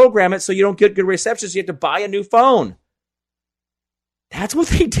 They program it so you don't get good reception, so you have to buy a new phone. That's what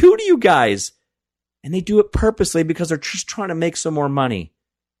they do to you guys. And they do it purposely because they're just trying to make some more money.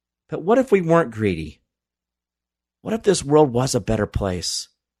 But what if we weren't greedy? What if this world was a better place?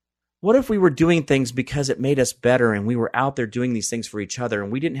 What if we were doing things because it made us better and we were out there doing these things for each other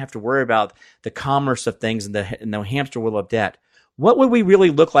and we didn't have to worry about the commerce of things and the hamster wheel of debt? What would we really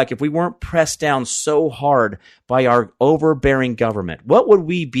look like if we weren't pressed down so hard by our overbearing government? What would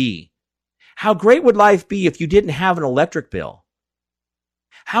we be? How great would life be if you didn't have an electric bill?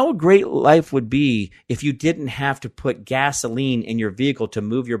 How great life would be if you didn't have to put gasoline in your vehicle to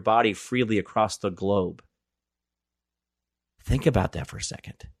move your body freely across the globe? Think about that for a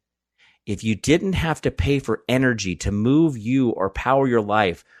second. If you didn't have to pay for energy to move you or power your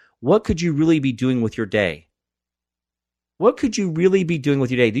life, what could you really be doing with your day? What could you really be doing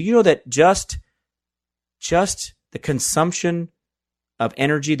with your day? Do you know that just the consumption of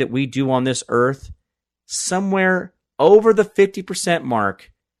energy that we do on this earth, somewhere over the 50%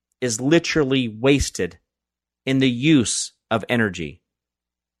 mark, is literally wasted in the use of energy.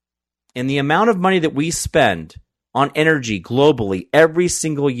 And the amount of money that we spend on energy globally every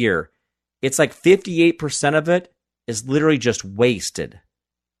single year, it's like 58% of it is literally just wasted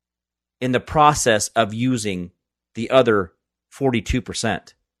in the process of using the other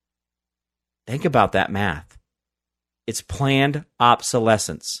 42%. Think about that math. It's planned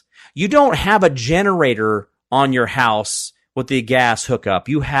obsolescence. You don't have a generator on your house with the gas hookup.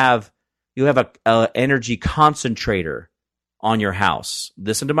 You have a energy concentrator on your house.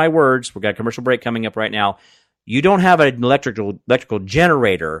 Listen to my words. We've got a commercial break coming up right now. You don't have an electrical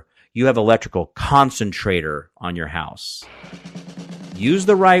generator. You have electrical concentrator on your house. Use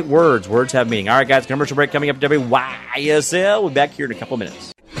the right words. Words have meaning. All right, guys, commercial break coming up at WYSL. We'll be back here in a couple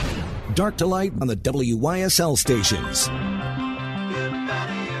minutes. Dark to Light on the WYSL stations.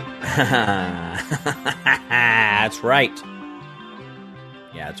 That's right.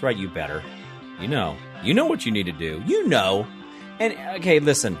 Yeah, that's right, you better. You know what you need to do. You know. And, okay,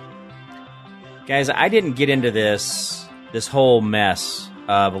 listen. Guys, I didn't get into this whole mess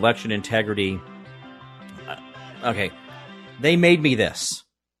of election integrity. Okay, they made me this.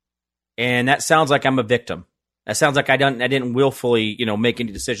 And that sounds like I'm a victim. That sounds like I didn't willfully, make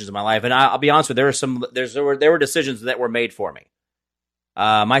any decisions in my life. And I'll be honest with you, there were decisions that were made for me.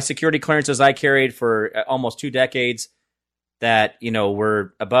 My security clearances I carried for almost 2 decades that,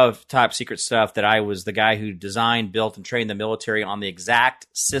 were above top secret stuff, that I was the guy who designed, built, and trained the military on the exact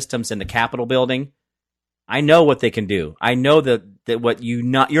systems in the Capitol building. I know what they can do. I know that what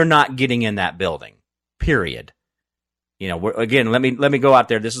you're not getting in that building, period. Again, let me go out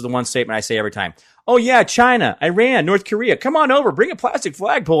there. This is the one statement I say every time. Oh yeah, China, Iran, North Korea, come on over, bring a plastic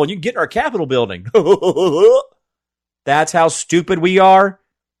flagpole and you can get in our Capitol building. That's how stupid we are.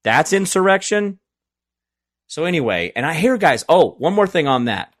 That's insurrection. So anyway, and I hear guys, one more thing on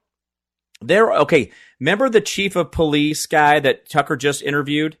that. Remember the chief of police guy that Tucker just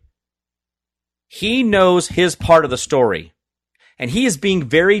interviewed? He knows his part of the story. And he is being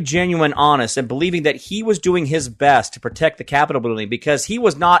very genuine, honest, and believing that he was doing his best to protect the Capitol building because he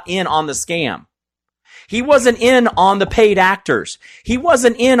was not in on the scam. He wasn't in on the paid actors. He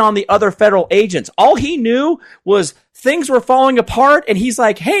wasn't in on the other federal agents. All he knew was things were falling apart, and he's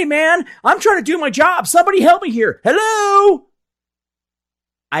like, hey, man, I'm trying to do my job. Somebody help me here. Hello?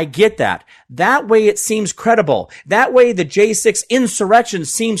 I get that. That way it seems credible. That way the J6 insurrection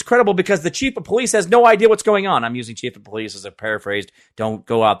seems credible because the chief of police has no idea what's going on. I'm using chief of police as a paraphrased. Don't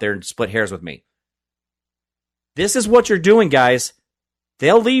go out there and split hairs with me. This is what you're doing, guys.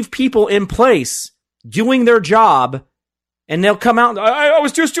 They'll leave people in place doing their job, and they'll come out and I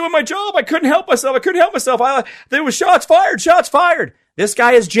was just doing my job. I couldn't help myself. There was shots fired. This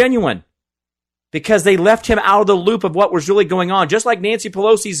guy is genuine. because they left him out of the loop of what was really going on. Just like Nancy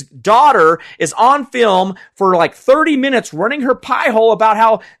Pelosi's daughter is on film for like 30 minutes running her pie hole about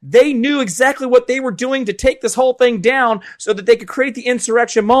how they knew exactly what they were doing to take this whole thing down so that they could create the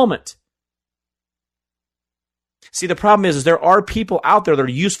insurrection moment. See, the problem is there are people out there that are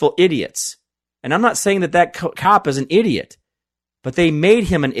useful idiots. And I'm not saying that cop is an idiot, but they made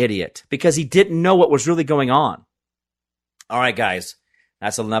him an idiot because he didn't know what was really going on. All right, guys,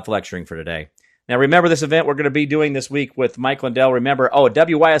 that's enough lecturing for today. Now, remember this event we're going to be doing this week with Mike Lindell. Remember,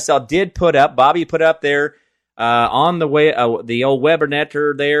 WYSL did put up, Bobby put up there on the way, the old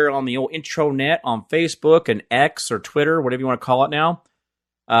Webernetter there on the old intronet on Facebook and X or Twitter, whatever you want to call it now.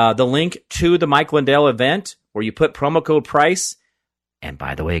 The link to the Mike Lindell event where you put promo code PRICE. And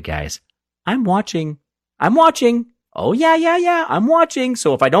by the way, guys, I'm watching. Oh, yeah, I'm watching.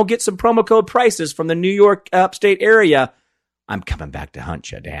 So if I don't get some promo code prices from the New York upstate area, I'm coming back to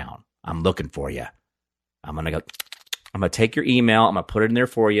hunt you down. I'm looking for you. I'm going to take your email. I'm going to put it in there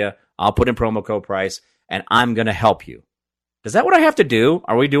for you. I'll put in promo code price, and I'm going to help you. Is that what I have to do?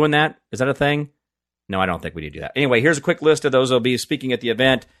 Are we doing that? Is that a thing? No, I don't think we need to do that. Anyway, here's a quick list of those who will be speaking at the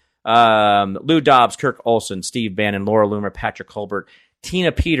event. Lou Dobbs, Kirk Olson, Steve Bannon, Laura Loomer, Patrick Colbert,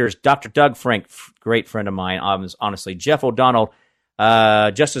 Tina Peters, Dr. Doug Frank, great friend of mine, honestly, Jeff O'Donnell,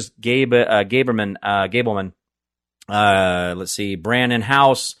 Justice Gableman, let's see, Brandon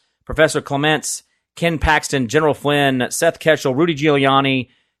House, Professor Clements, Ken Paxton, General Flynn, Seth Ketchel, Rudy Giuliani.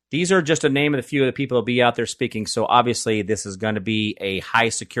 These are just a name of the few of the people who will be out there speaking. So obviously this is going to be a high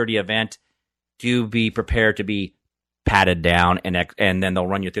security event. Do be prepared to be patted down, and then they'll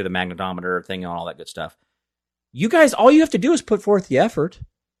run you through the magnetometer thing and all that good stuff. You guys, all you have to do is put forth the effort.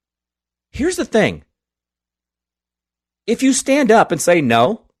 Here's the thing. If you stand up and say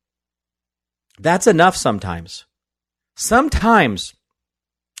no, that's enough sometimes. Sometimes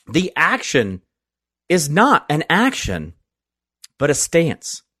the action is not an action, but a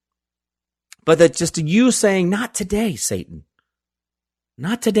stance. But that's just you saying, not today, Satan.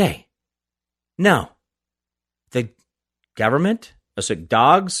 Not today. No. The government,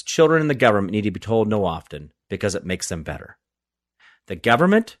 dogs, children, and the government need to be told no often because it makes them better. The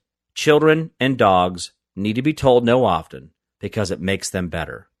government, children, and dogs need to be told no often because it makes them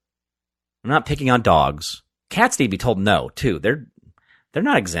better. I'm not picking on dogs. Cats need to be told no, too. They're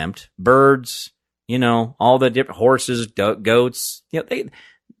not exempt. Birds, all the different horses, goats,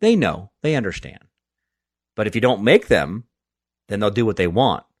 they know, they understand. But if you don't make them, then they'll do what they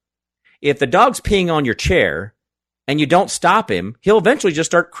want. If the dog's peeing on your chair and you don't stop him, he'll eventually just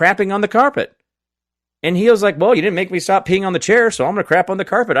start crapping on the carpet. And he was like, well, you didn't make me stop peeing on the chair, so I'm going to crap on the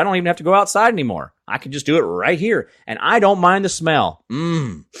carpet. I don't even have to go outside anymore. I can just do it right here. And I don't mind the smell.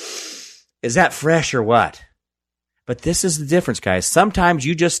 Is that fresh or what? But this is the difference, guys. Sometimes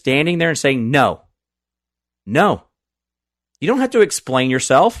you just standing there and saying no. No. You don't have to explain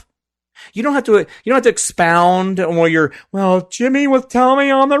yourself. You don't have to expound well, Jimmy was telling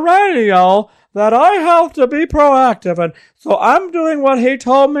me on the radio that I have to be proactive, and so I'm doing what he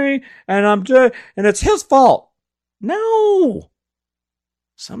told me, and it's his fault. No.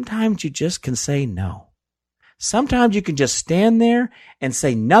 Sometimes you just can say no. Sometimes you can just stand there and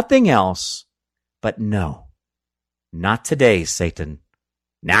say nothing else but no. Not today, Satan.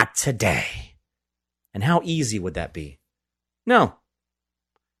 Not today. And how easy would that be? No.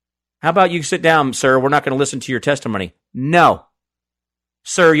 How about you sit down, sir? We're not going to listen to your testimony. No.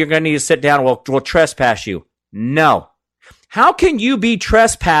 Sir, you're going to need to sit down. We'll trespass you. No. How can you be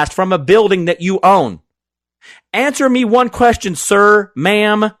trespassed from a building that you own? Answer me one question, sir,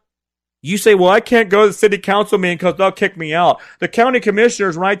 ma'am. You say, well, I can't go to the city council meeting because they'll kick me out. The county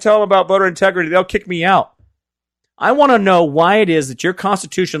commissioners, when I tell them about voter integrity, they'll kick me out. I want to know why it is that your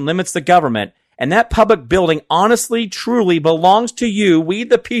Constitution limits the government and that public building honestly, truly belongs to you, we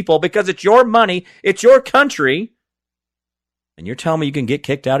the people, because it's your money, it's your country. And you're telling me you can get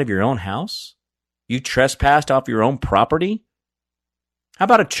kicked out of your own house? You trespassed off your own property? How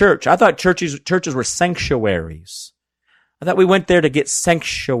about a church? I thought churches were sanctuaries. I thought we went there to get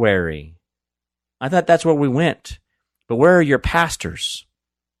sanctuary. I thought that's where we went. But where are your pastors?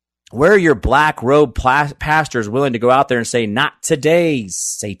 Where are your black robe pastors willing to go out there and say, not today,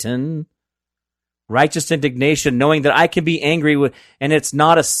 Satan? Righteous indignation, knowing that I can be angry with, and it's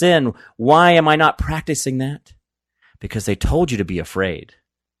not a sin. Why am I not practicing that? Because they told you to be afraid.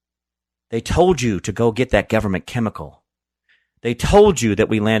 They told you to go get that government chemical. They told you that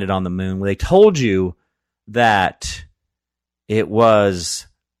we landed on the moon. They told you that it was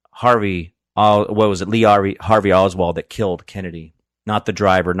Lee Harvey Oswald that killed Kennedy. Not the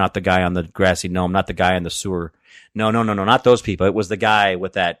driver, not the guy on the grassy knoll, not the guy in the sewer. No, not those people. It was the guy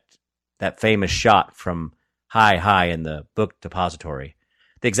with that that famous shot from high in the book depository.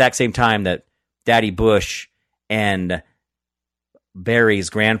 The exact same time that Daddy Bush and Barry's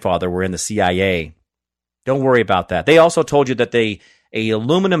grandfather were in the CIA. Don't worry about that. They also told you that a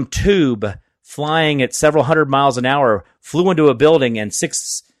aluminum tube flying at several hundred miles an hour flew into a building, and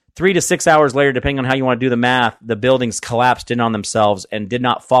 3 to 6 hours later, depending on how you want to do the math, the buildings collapsed in on themselves and did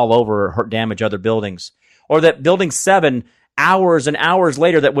not fall over or damage other buildings. Or that Building 7, hours and hours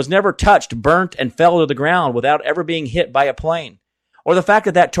later, that was never touched, burnt, and fell to the ground without ever being hit by a plane. Or the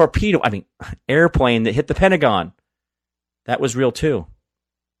fact that airplane that hit the Pentagon, that was real too.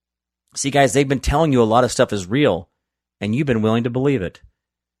 See, guys, they've been telling you a lot of stuff is real, and you've been willing to believe it.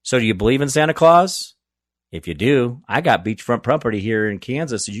 So do you believe in Santa Claus? If you do, I got beachfront property here in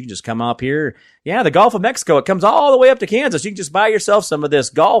Kansas, so you can just come up here. Yeah, the Gulf of Mexico, it comes all the way up to Kansas. You can just buy yourself some of this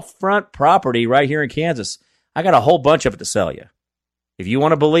Gulf front property right here in Kansas. I got a whole bunch of it to sell you. If you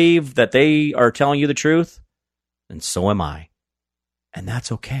want to believe that they are telling you the truth, then so am I. And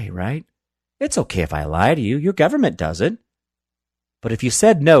that's okay, right? It's okay if I lie to you. Your government does it. But if you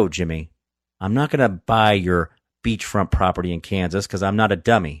said no, Jimmy, I'm not going to buy your beachfront property in Kansas because I'm not a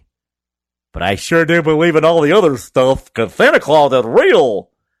dummy. But I sure do believe in all the other stuff because Santa Claus is real.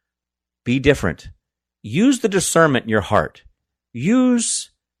 Be different. Use the discernment in your heart.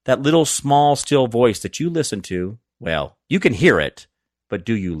 Use that little small still voice that you listen to. Well, you can hear it, but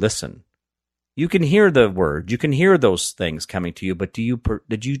do you listen? You can hear the word. You can hear those things coming to you, but do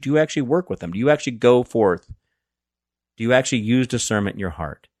you actually work with them? Do you actually go forth? Do you actually use discernment in your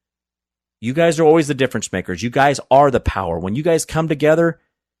heart? You guys are always the difference makers. You guys are the power. When you guys come together,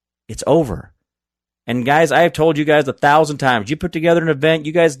 it's over. And guys, I have told you guys 1,000 times, you put together an event,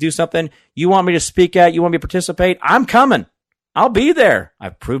 you guys do something, you want me to speak at, you want me to participate, I'm coming. I'll be there.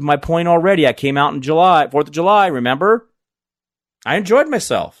 I've proved my point already. I came out in July, 4th of July, remember? I enjoyed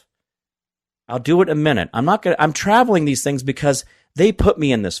myself. I'll do it in a minute. I'm traveling these things because they put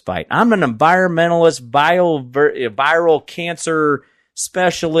me in this fight. I'm an environmentalist, viral cancer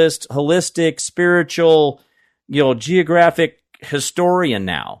specialist, holistic, spiritual, geographic historian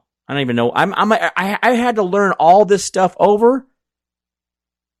now. I don't even know. I had to learn all this stuff over.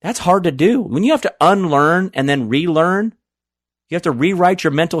 That's hard to do. When you have to unlearn and then relearn, you have to rewrite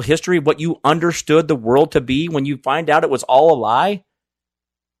your mental history, what you understood the world to be when you find out it was all a lie.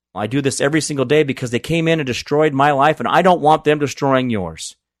 Well, I do this every single day because they came in and destroyed my life, and I don't want them destroying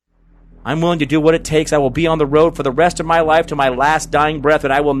yours. I'm willing to do what it takes. I will be on the road for the rest of my life to my last dying breath,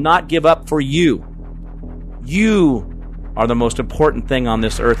 and I will not give up for you. You are the most important thing on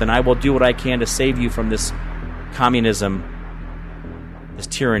this earth, and I will do what I can to save you from this communism, this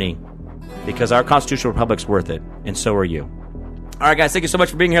tyranny, because our constitutional republic's worth it, and so are you. All right, guys, thank you so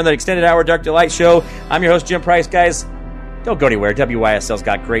much for being here on the Extended Hour Dark to Light Show. I'm your host, Jim Price. Guys, don't go anywhere. WYSL's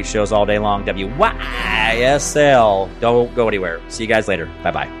got great shows all day long. WYSL. Don't go anywhere. See you guys later.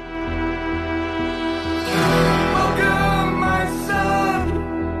 Bye-bye.